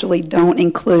essentially don't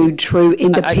include true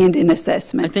independent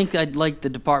assessments. I think I'd like the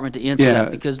department to answer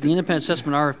that, because the independent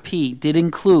assessment RFP did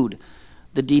include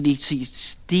the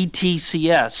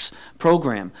DTCS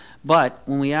program. But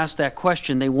when we asked that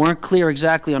question, they weren't clear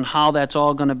exactly on how that's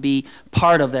all going to be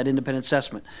part of that independent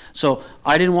assessment. So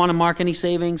I didn't want to mark any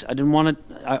savings. I didn't want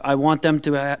to. I want them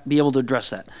to be able to address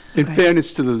that. In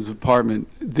fairness to the department,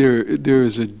 there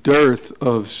is a dearth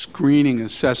of screening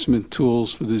assessment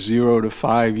tools for the 0 to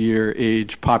 5 year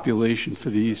age population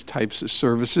for these types of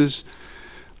services.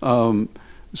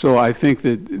 So I think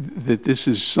that this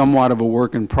is somewhat of a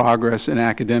work in progress in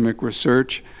academic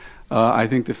research. I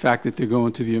think the fact that they're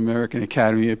going to the American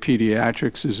Academy of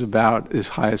Pediatrics is about as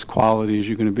high as quality as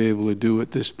you're going to be able to do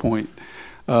at this point.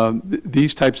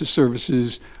 These types of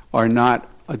services are not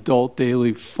adult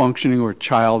daily functioning or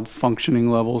child functioning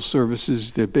level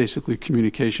services. They're basically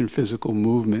communication, physical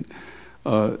movement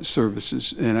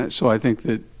services. And so I think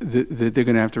that they're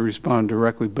going to have to respond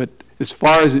directly. But as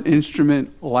far as an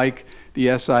instrument like the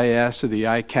SIS or the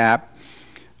ICAP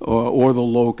or the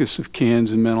locus of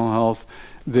CANS and mental health,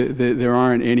 there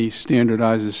aren't any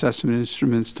standardized assessment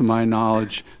instruments, to my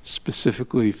knowledge,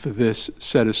 specifically for this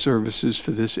set of services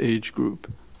for this age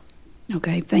group.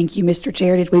 Okay, thank you, Mr.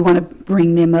 Chair. Did we want to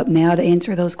bring them up now to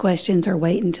answer those questions or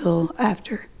wait until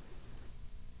after?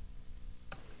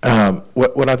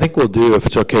 What I think we'll do, if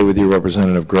it's okay with you,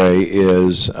 Representative Gray,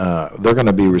 is they're going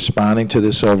to be responding to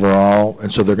this overall,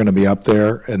 and so they're going to be up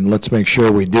there, and let's make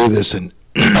sure we do this, and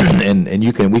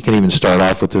we can even start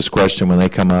off with this question when they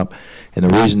come up. And the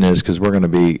reason is because we're going to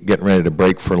be getting ready to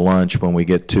break for lunch when we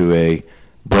get to a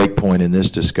break point in this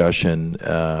discussion,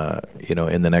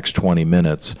 in the next 20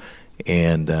 minutes.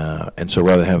 And so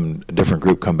rather than having a different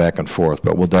group come back and forth,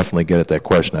 but we'll definitely get at that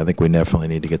question. I think we definitely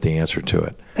need to get the answer to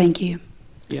it. Thank you.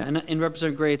 Yeah, and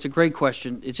Representative Gray, it's a great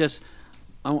question. It's just,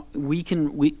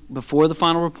 before the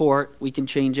final report, we can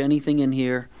change anything in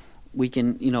here. We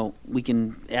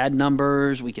can add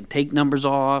numbers, we can take numbers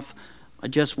off. I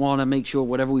just want to make sure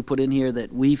whatever we put in here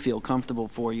that we feel comfortable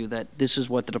for you, that this is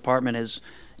what the department has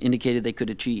indicated they could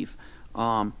achieve.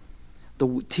 The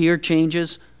tier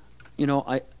changes,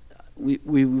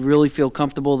 we really feel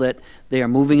comfortable that they are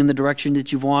moving in the direction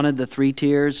that you've wanted, the 3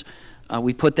 tiers.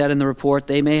 We put that in the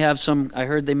report. I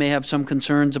heard they may have some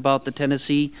concerns about the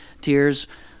Tennessee tiers.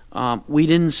 We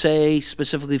didn't say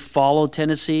specifically follow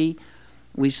Tennessee.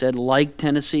 We said like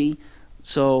Tennessee.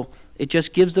 So it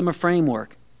just gives them a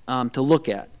framework to look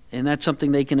at. And that's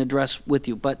something they can address with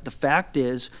you. But the fact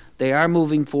is, they are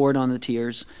moving forward on the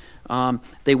tiers.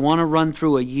 They want to run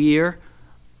through a year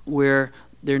where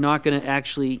they're not going to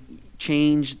actually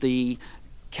change the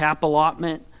cap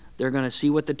allotment. They're going to see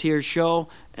what the tiers show,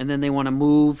 and then they want to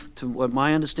move to what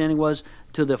my understanding was,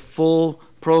 to the full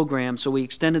program. So we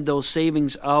extended those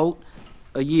savings out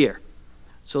a year.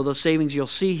 So those savings you'll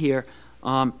see here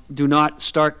do not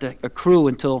start to accrue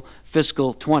until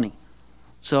fiscal '20.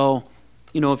 So,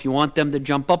 if you want them to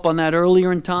jump up on that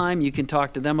earlier in time, you can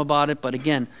talk to them about it. But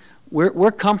again,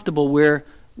 we're comfortable where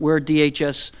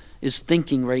DHS is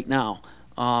thinking right now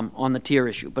on the tier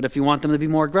issue. But if you want them to be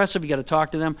more aggressive, you got to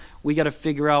talk to them. We got to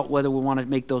figure out whether we want to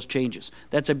make those changes.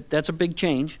 That's a big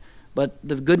change, but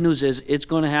the good news is it's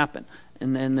going to happen.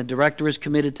 And then the director is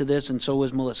committed to this, and so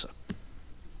is Melissa.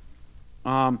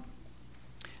 And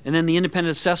then the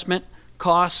independent assessment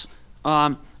costs,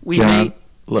 we John, made.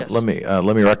 let me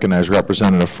recognize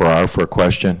Representative Farrar for a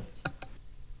question.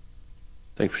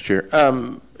 Thanks, Mr.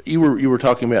 Chair. You were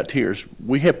talking about tiers.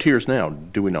 We have tiers now,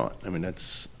 do we not? I mean,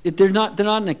 that's. They're not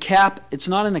in a cap. It's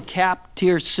not in a cap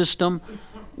tier system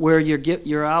where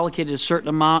you're allocated a certain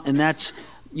amount, and that's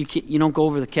you don't go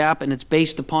over the cap, and it's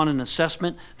based upon an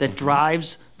assessment that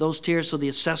drives those tiers. So the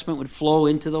assessment would flow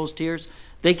into those tiers.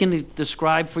 They can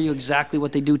describe for you exactly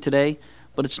what they do today,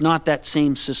 but it's not that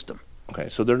same system. Okay,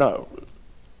 so they're not.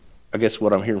 I guess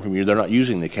what I'm hearing from you, they're not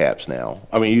using the caps now.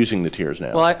 I mean, using the tiers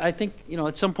now. Well, I think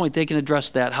at some point they can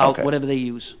address that, Okay. whatever they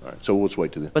use. All right, so let's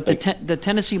wait to the. But the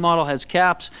Tennessee model has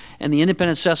caps, and the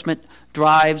independent assessment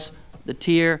drives the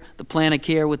tier, the plan of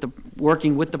care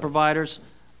working with the providers,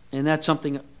 and that's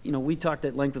something we talked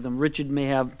at length with them. Richard may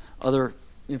have other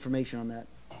information on that.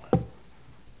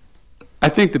 I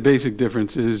think the basic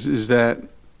difference is that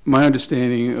my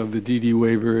understanding of the DD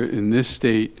waiver in this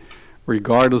state,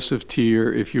 regardless of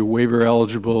tier, if you're waiver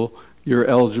eligible, you're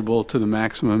eligible to the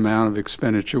maximum amount of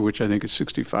expenditure, which I think is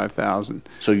 $65,000.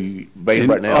 So right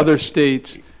now. In other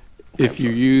states, if you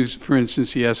use, for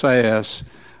instance, the SIS,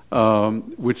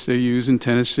 which they use in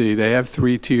Tennessee, they have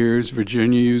 3 tiers.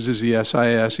 Virginia uses the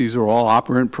SIS. These are all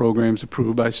operant programs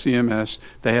approved by CMS.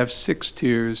 They have 6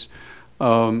 tiers.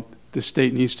 The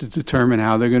state needs to determine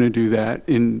how they're going to do that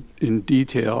in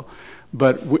detail.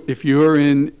 But if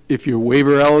you're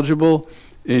waiver eligible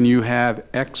and you have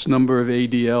X number of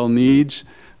ADL needs,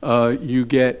 you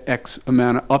get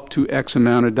up to X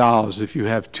amount of dollars. If you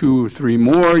have 2 or 3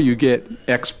 more, you get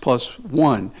X plus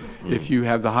 1. If you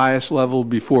have the highest level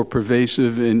before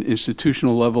pervasive and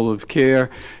institutional level of care,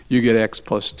 you get X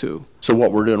plus 2. So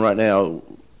what we're doing right now,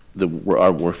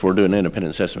 if we're doing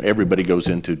independent assessment, everybody goes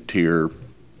into tier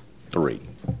 3.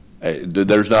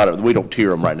 We don't tier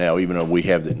them right now, even though we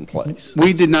have it in place.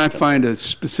 We did not find a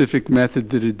specific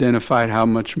method that identified how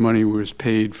much money was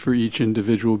paid for each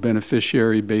individual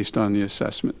beneficiary based on the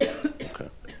assessment. Okay.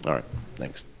 All right.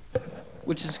 Thanks.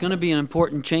 Which is going to be an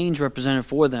important change, Representative,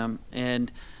 for them,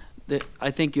 and that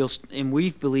I think we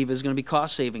believe is going to be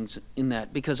cost savings in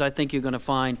that, because I think you're going to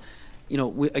find,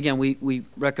 we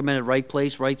recommended right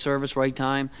place, right service, right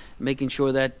time, making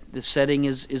sure that the setting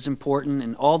is important,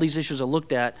 and all these issues are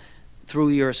looked at through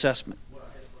your assessment.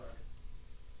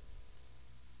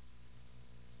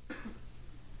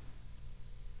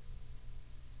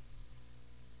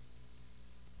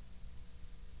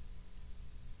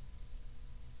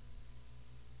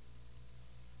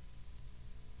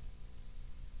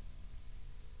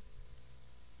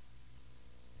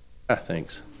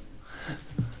 Thanks.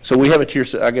 So we have a tier,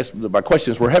 I guess my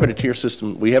question is, we have a tier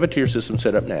system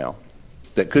set up now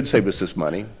that could save us this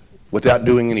money without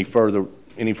doing any further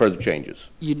changes.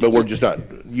 But we're just not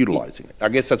utilizing it. I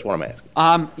guess that's what I'm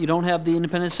asking. You don't have the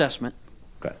independent assessment.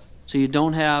 Okay. So you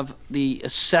don't have the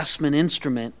assessment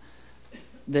instrument,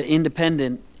 the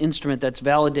independent instrument that's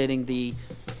validating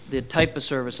the type of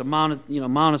service, amount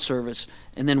of service,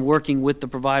 and then working with the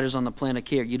providers on the plan of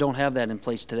care. You don't have that in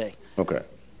place today. Okay.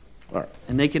 All right.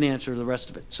 And they can answer the rest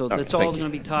of it. So Okay, that's all thank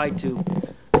going to you. be tied to,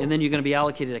 and then you're going to be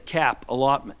allocated a cap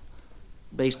allotment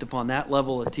based upon that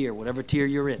level of tier, whatever tier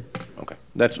you're in. Okay.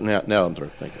 That's now I'm through.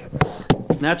 Thank you.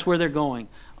 And that's where they're going.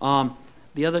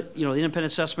 The other, the independent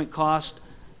assessment cost,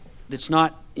 it's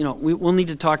not, we'll need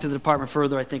to talk to the department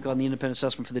further, I think, on the independent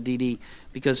assessment for the DD,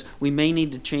 because we may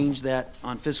need to change that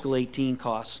on fiscal 18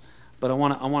 costs. But I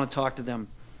want to talk to them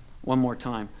one more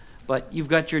time. But you've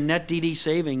got your net DD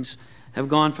savings have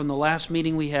gone from the last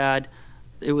meeting we had.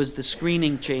 It was the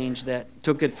screening change that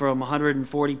took it from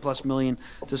 140 plus million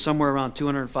to somewhere around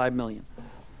 205 million.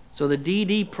 So the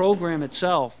DD program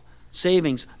itself,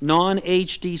 savings,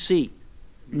 non-HDC,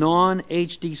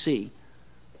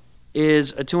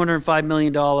 is a $205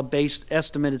 million base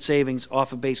estimated savings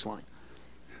off a baseline.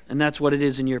 and that's what it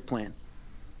is in your plan.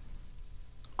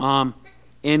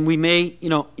 And we may,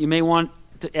 you may want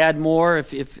to add more if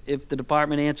the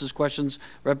department answers questions,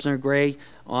 Representative Gray,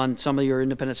 on some of your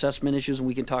independent assessment issues, and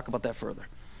we can talk about that further.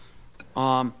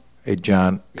 Hey,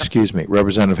 John, excuse me.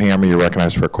 Representative Hammer, you're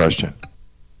recognized for a question.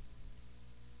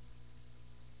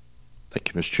 Thank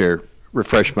you, Mr. Chair.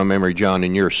 Refresh my memory, John,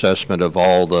 in your assessment of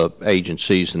all the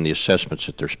agencies and the assessments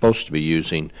that they're supposed to be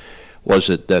using,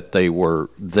 was it that they were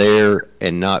there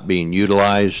and not being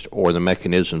utilized, or the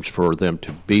mechanisms for them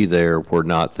to be there were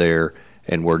not there,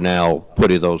 and we're now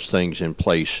putting those things in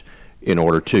place in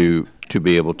order to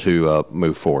be able to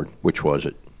move forward? Which was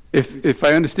it? If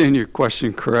I understand your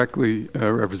question correctly,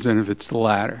 Representative, it's the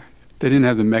latter. They didn't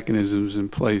have the mechanisms in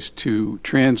place to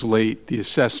translate the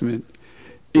assessment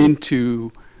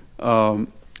into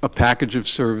a package of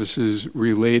services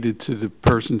related to the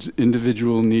person's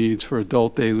individual needs for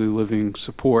adult daily living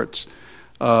supports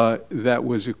that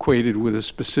was equated with a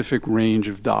specific range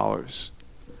of dollars.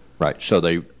 Right. So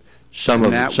some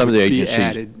of the agencies be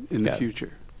added in the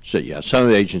future. So yeah, some of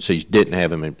the agencies didn't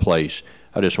have them in place.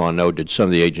 I just want to know, did some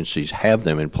of the agencies have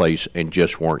them in place and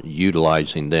just weren't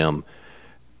utilizing them?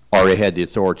 Already had the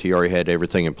authority, already had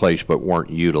everything in place, but weren't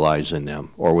utilizing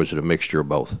them? Or was it a mixture of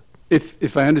both?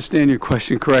 If I understand your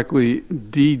question correctly,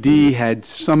 DD had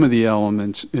some of the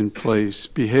elements in place.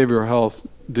 Behavioral health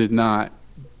did not.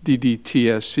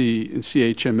 DDTSC and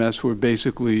CHMS were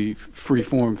basically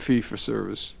free-form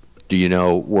fee-for-service. Do you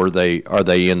know, are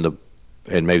they in the,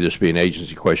 and maybe this would be an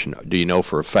agency question, do you know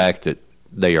for a fact that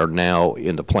they are now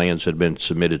in the plans that have been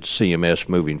submitted to CMS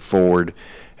moving forward,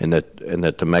 and that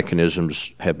the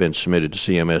mechanisms have been submitted to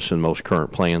CMS in most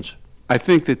current plans? I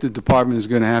think that the department is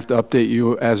going to have to update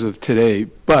you as of today,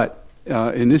 but,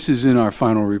 and this is in our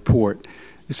final report,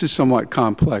 this is somewhat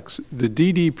complex. The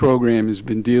DD program has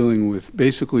been dealing with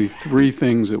basically three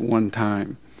things at one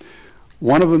time.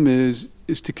 One of them is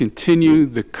to continue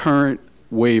the current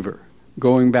waiver.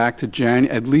 Going back to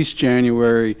at least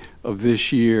January of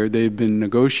this year, there have been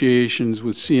negotiations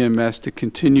with CMS to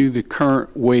continue the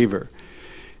current waiver.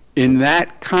 In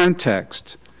that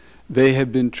context, they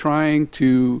have been trying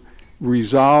to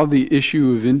resolve the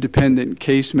issue of independent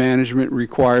case management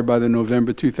required by the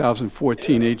November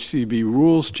 2014 HCB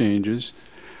rules changes,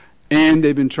 and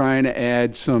they've been trying to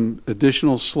add some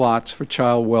additional slots for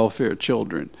child welfare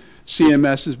children.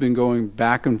 CMS has been going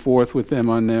back and forth with them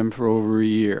on them for over a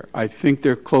year. I think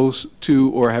they're close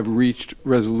to or have reached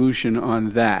resolution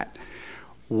on that.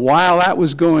 While that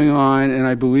was going on, and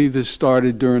I believe this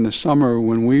started during the summer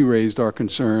when we raised our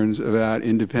concerns about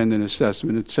independent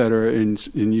assessment, et cetera, and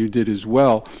you did as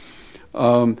well,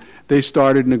 they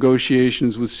started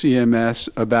negotiations with CMS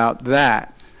about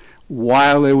that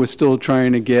while they were still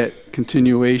trying to get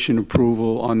continuation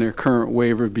approval on their current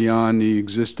waiver beyond the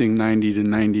existing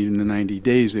 90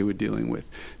 days they were dealing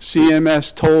with.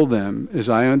 CMS told them, as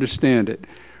I understand it,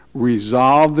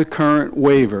 resolve the current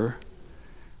waiver.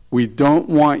 We don't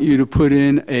want you to put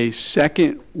in a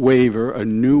second waiver, a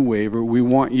new waiver. We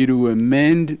want you to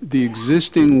amend the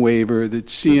existing waiver that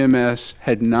CMS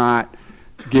had not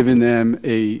given them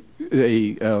a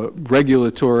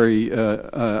regulatory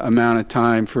amount of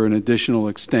time for an additional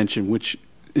extension, which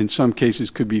in some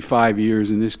cases could be 5 years.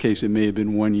 In this case, it may have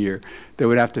been 1 year. They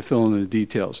would have to fill in the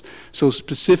details. So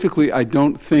specifically, I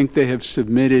don't think they have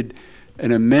submitted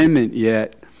an amendment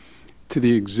yet to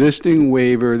the existing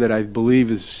waiver that I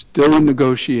believe is still in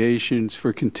negotiations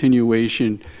for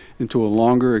continuation into a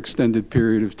longer extended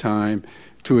period of time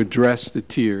to address the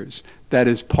tiers. That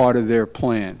is part of their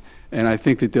plan. And I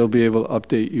think that they'll be able to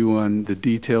update you on the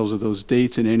details of those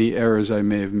dates and any errors I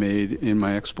may have made in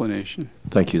my explanation.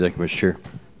 Thank you, Mr. Chair.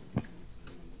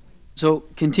 So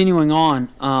continuing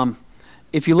on,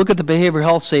 if you look at the behavioral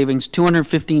health savings,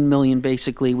 $215 million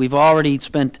basically, we've already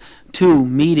spent 2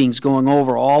 meetings going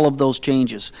over all of those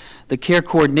changes. The care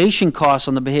coordination costs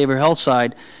on the behavioral health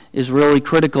side is really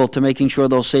critical to making sure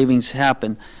those savings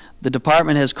happen. The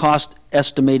department has cost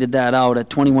estimated that out at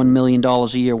 $21 million a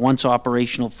year, once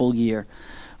operational full year.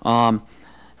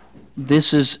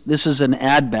 This is an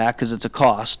add back because it's a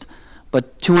cost,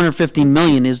 but $215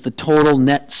 million is the total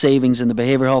net savings in the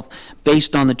behavioral health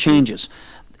based on the changes.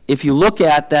 If you look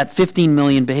at that $15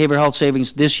 million behavioral health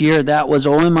savings this year, that was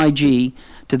OMIG,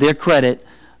 to their credit,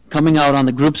 coming out on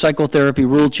the group psychotherapy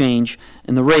rule change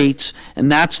and the rates,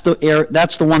 and that's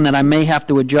the one that I may have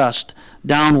to adjust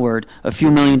downward a few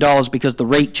 $1 million because the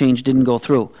rate change didn't go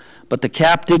through. But the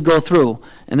cap did go through,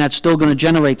 and that's still going to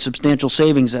generate substantial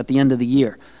savings at the end of the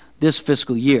year, this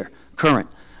fiscal year, current.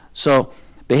 So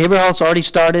behavioral health's already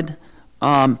started.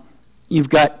 You've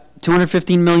got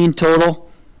 $215 million total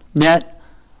net.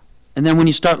 And then when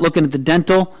you start looking at the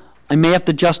dental, I may have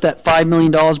to adjust that $5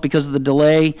 million because of the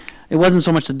delay. It wasn't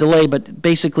so much the delay, but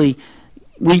basically,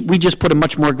 we just put a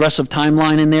much more aggressive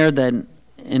timeline in there than,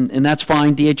 and that's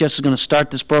fine. DHS is going to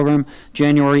start this program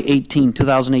January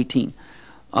 2018.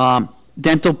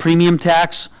 Dental premium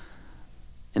tax,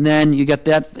 and then you get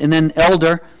that, and then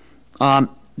Elder,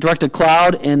 Director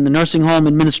Cloud and the nursing home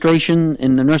administration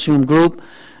and the nursing home group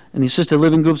and the assisted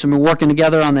living groups have been working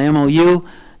together on the MOU.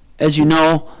 As you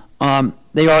know,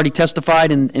 they already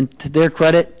testified, and to their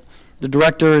credit, the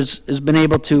director has been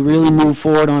able to really move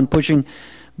forward on pushing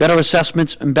better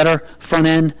assessments and better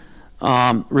front-end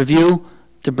review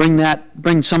to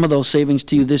bring some of those savings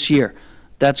to you this year.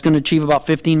 That's going to achieve about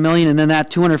 $15 million, and then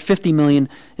that $250 million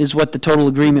is what the total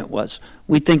agreement was.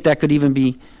 We think that could even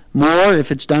be more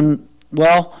if it's done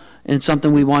well, and it's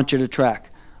something we want you to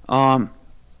track. Then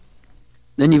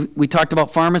we talked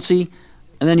about pharmacy,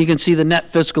 and then you can see the net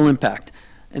fiscal impact.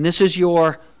 And this is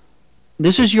your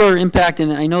impact,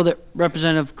 and I know that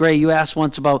Representative Gray, you asked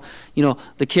once about,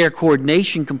 the care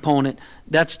coordination component.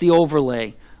 That's the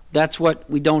overlay. That's what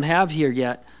we don't have here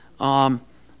yet.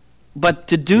 But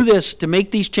to do this, to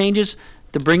make these changes,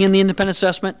 to bring in the independent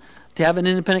assessment, to have an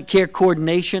independent care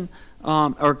coordination,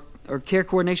 or care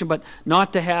coordination, but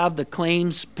not to have the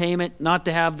claims payment, not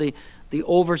to have the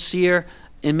overseer,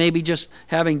 and maybe just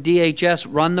having DHS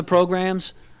run the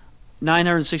programs,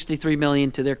 $963 million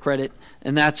to their credit,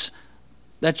 and that's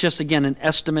just, again, an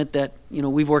estimate that,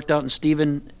 we've worked out, and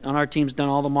Stephen on our team's done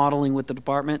all the modeling with the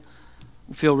department.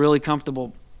 We feel really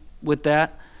comfortable with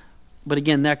that. But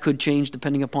again, that could change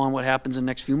depending upon what happens in the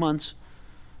next few months.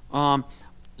 But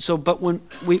when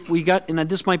we got, and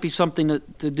this might be something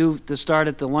to do to start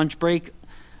at the lunch break,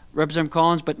 Representative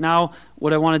Collins, but now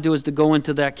what I want to do is to go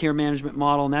into that care management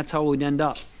model, and that's how we'd end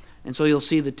up. And so you'll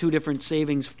see the two different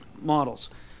savings models.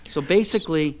 So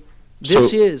basically,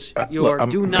 this is your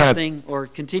do nothing or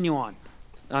continue on,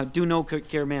 do no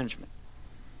care management.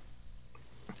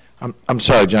 I'm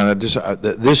sorry, John,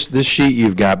 this sheet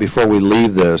you've got, before we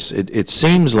leave this, it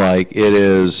seems like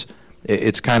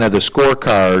it's kind of the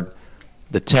scorecard,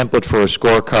 the template for a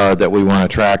scorecard that we want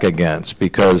to track against,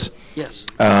 because, yes,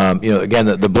 again,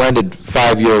 the blended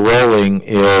 5-year rolling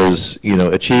is,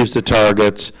 achieves the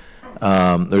targets.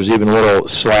 There's even a little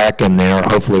slack in there.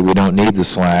 Hopefully we don't need the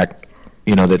slack,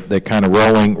 that kind of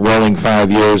rolling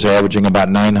 5 years, averaging about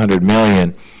 $900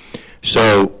 million.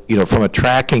 So, from a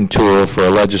tracking tool for a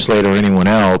legislator or anyone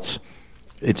else,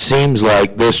 it seems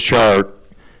like this chart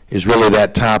is really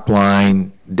that top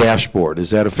line dashboard. Is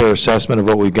that a fair assessment of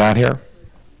what we've got here?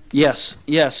 Yes.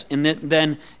 And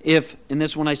then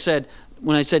when I said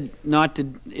not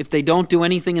to, if they don't do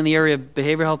anything in the area of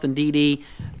behavioral health and DD,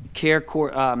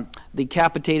 the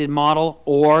capitated model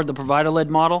or the provider-led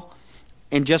model,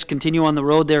 and just continue on the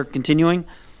road they're continuing,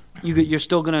 you're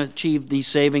still going to achieve these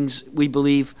savings. We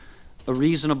believe a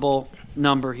reasonable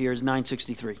number here is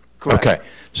 963. Correct. Okay.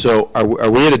 So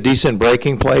are we at a decent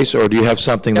breaking place, or do you have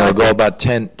something that'll go about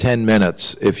 10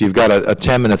 minutes? If you've got a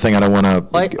 10-minute thing, I don't want to,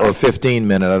 or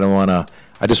 15-minute, I don't want to,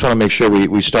 I just want to make sure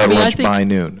we start lunch by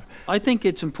noon. I think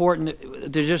it's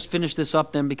important to just finish this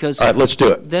up then, because all right, let's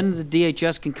do it. Then the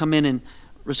DHS can come in and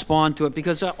respond to it,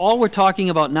 because all we're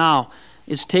talking about now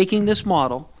is taking this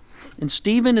model, and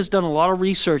Stephen has done a lot of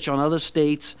research on other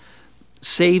states'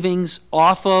 savings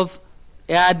off of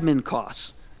admin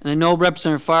costs. And I know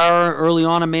Representative Farrar early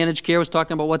on in managed care was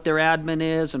talking about what their admin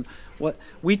is, and what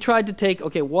we tried to take,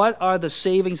 what are the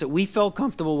savings that we felt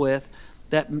comfortable with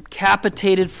that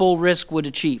capitated full risk would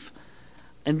achieve?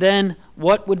 And then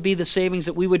what would be the savings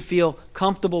that we would feel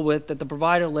comfortable with that the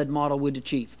provider-led model would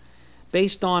achieve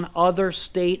based on other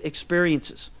state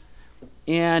experiences?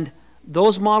 And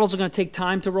those models are going to take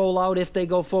time to roll out if they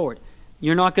go forward.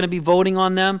 You're not going to be voting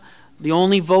on them. The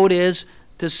only vote is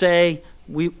to say,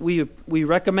 we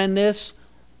recommend this,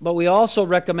 but we also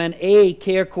recommend a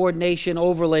care coordination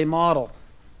overlay model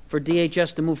for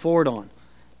DHS to move forward on.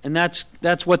 And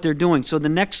that's what they're doing. So the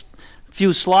next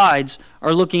few slides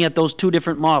are looking at those two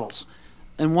different models.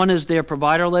 And one is their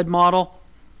provider-led model,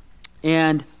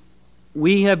 and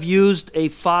we have used a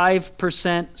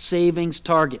 5% savings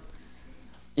target.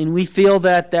 And we feel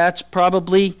that that's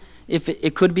probably, if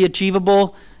it could be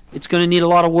achievable, it's going to need a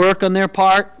lot of work on their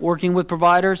part, working with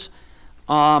providers.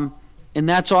 And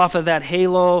that's off of that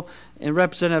HALO, and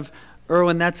Representative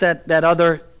Irwin, that's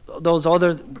those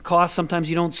other costs sometimes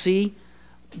you don't see,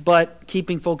 but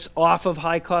keeping folks off of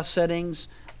high-cost settings,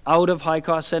 out of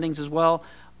high-cost settings as well,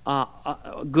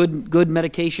 good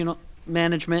medication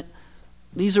management.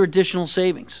 These are additional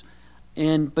savings.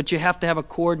 But you have to have a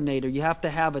coordinator. You have to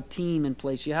have a team in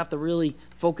place. You have to really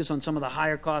focus on some of the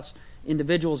higher-cost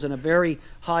individuals in a very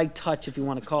high touch, if you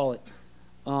want to call it,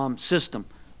 system.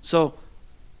 So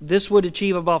this would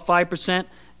achieve about 5%,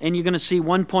 and you're going to see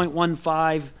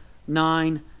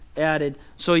 1.159 added.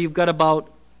 So you've got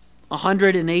about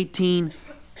 118,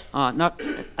 I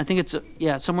think it's,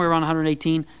 somewhere around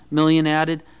 118 million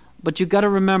added. But you've got to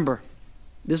remember,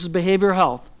 this is behavioral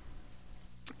health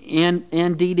and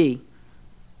DD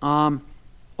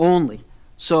only.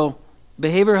 So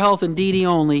behavioral health and DD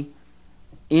only,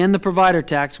 and the provider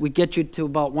tax, we get you to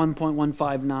about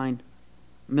 1.159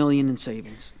 million in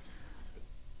savings.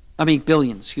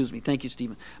 Billion, excuse me. Thank you,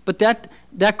 Stephen. But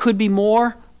that could be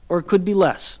more or it could be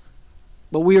less.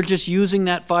 But we are just using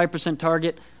that 5%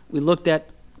 target. We looked at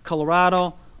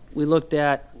Colorado, we looked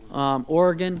at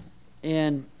Oregon,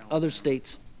 and other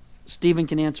states. Stephen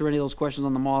can answer any of those questions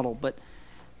on the model. But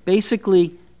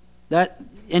basically, that,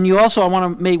 and you also, I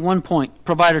want to make one point,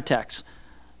 provider tax.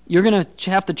 You're going to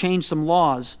have to change some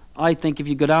laws, I think, if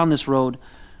you go down this road,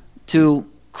 to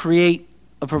create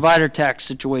a provider tax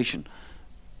situation.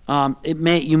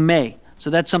 You may. So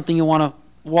that's something you want to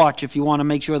watch if you want to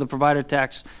make sure the provider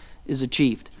tax is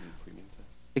achieved.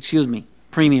 Excuse me,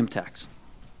 premium tax.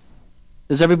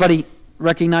 Does everybody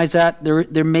recognize that?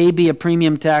 There may be a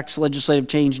premium tax legislative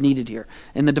change needed here.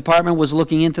 And the department was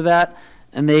looking into that,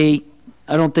 and I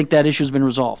don't think that issue's been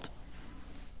resolved.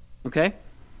 Okay?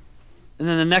 And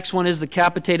then the next one is the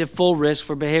capitated full risk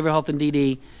for behavioral health and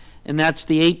DD, and that's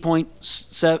the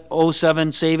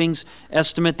 8.07 savings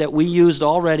estimate that we used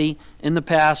already in the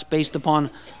past based upon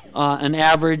an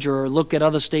average or look at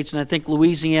other states. And I think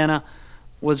Louisiana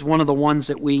was one of the ones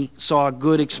that we saw a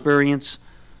good experience,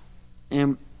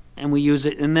 and we use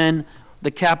it. And then the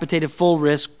capitated full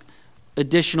risk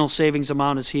additional savings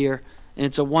amount is here, and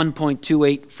it's a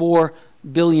 $1.284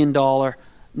 billion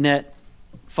net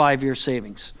 5-year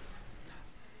savings.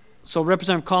 So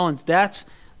Representative Collins, that's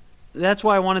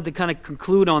why I wanted to kind of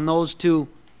conclude on those two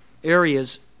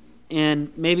areas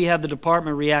and maybe have the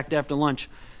department react after lunch,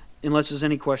 unless there's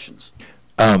any questions.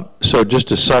 So just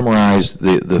to summarize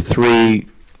the three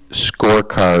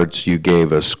scorecards you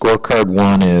gave us. Scorecard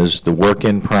 1 is the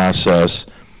work-in process.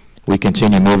 We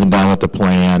continue moving down with the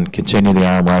plan, continue the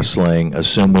arm wrestling,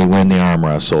 assume we win the arm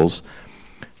wrestles.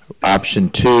 Option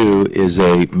 2 is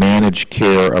a managed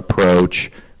care approach,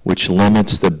 which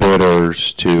limits the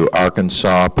bidders to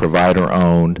Arkansas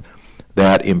provider-owned.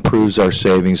 That improves our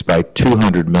savings by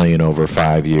 $200 million over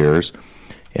 5 years.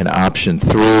 And option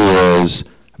 3 is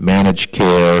managed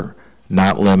care,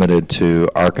 not limited to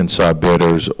Arkansas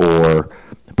bidders or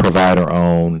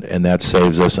provider-owned, and that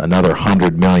saves us another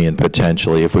 $100 million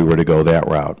potentially if we were to go that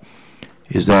route.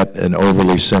 Is that an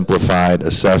overly simplified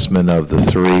assessment of the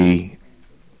three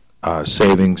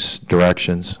savings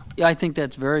directions? Yeah, I think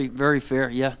that's very, very fair.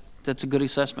 Yeah, that's a good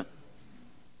assessment.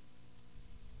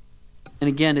 And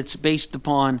again, it's based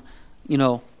upon,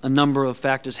 a number of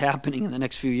factors happening in the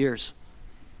next few years.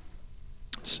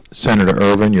 Senator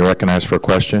Ervin, you're recognized for a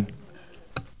question.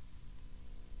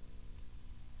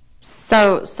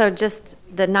 So just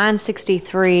the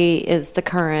 963 is the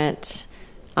current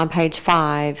on page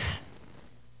 5,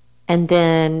 and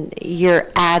then you're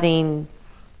adding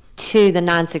to the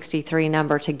 963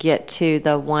 number to get to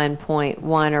the 1.1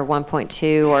 or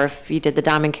 1.2, or if you did the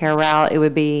Diamond Care route, it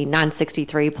would be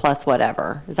 963 plus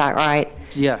whatever. Is that right?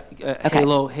 Yeah, Okay.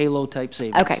 Halo type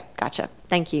savings. Okay, gotcha.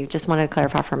 Thank you. Just wanted to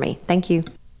clarify for me. Thank you.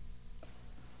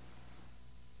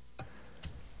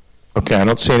 Okay, I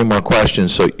don't see any more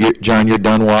questions. So, John, you're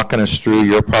done walking us through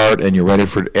your part, and you're ready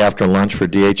for after lunch for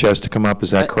DHS to come up.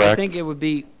 Is that correct? I think it would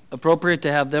be appropriate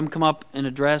to have them come up and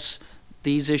address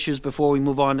these issues before we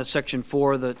move on to Section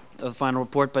 4 of the final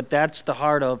report. But that's the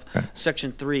heart of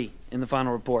Section 3 in the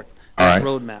final report. All right.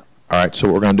 Roadmap. All right. So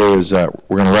what we're going to do is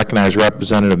we're going to recognize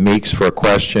Representative Meeks for a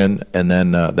question, and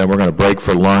then we're going to break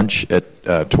for lunch at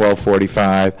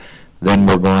 12:45. Then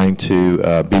we're going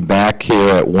to be back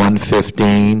here at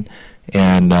 1:15,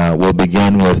 and we'll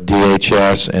begin with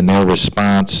DHS and their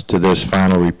response to this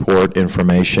final report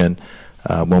information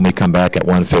when we come back at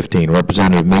 1:15.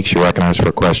 Representative Meeks, you're recognized for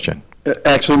a question.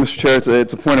 Actually, Mr. Chair,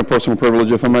 it's a point of personal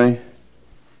privilege, if I may.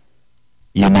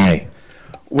 You may.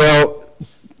 Well,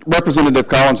 Representative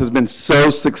Collins has been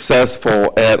so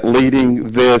successful at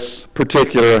leading this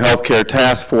particular healthcare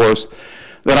task force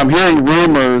that I'm hearing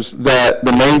rumors that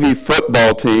the Navy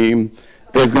football team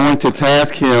is going to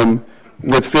task him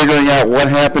with figuring out what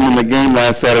happened in the game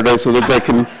last Saturday so that they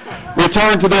can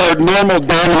return to their normal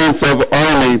dominance of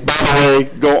Army. By the way,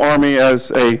 go Army.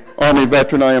 As a Army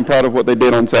veteran, I am proud of what they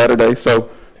did on Saturday. So,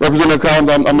 Representative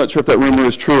Collins, I'm not sure if that rumor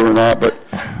is true or not, but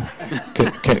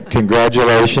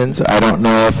Congratulations. I don't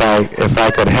know if I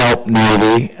could help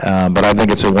Navy, but I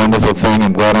think it's a wonderful thing.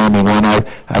 I'm glad Army won.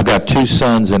 I've got 2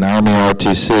 sons in Army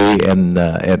ROTC and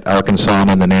at Arkansas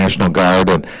and in the National Guard,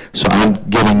 and so I'm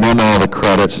giving them all the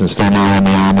credit. Since they're now in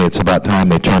the Army, it's about time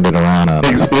they turned it around on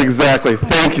us. Exactly.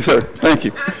 Thank you, sir. Thank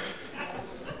you.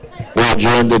 We're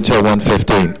adjourned until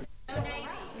 1:15.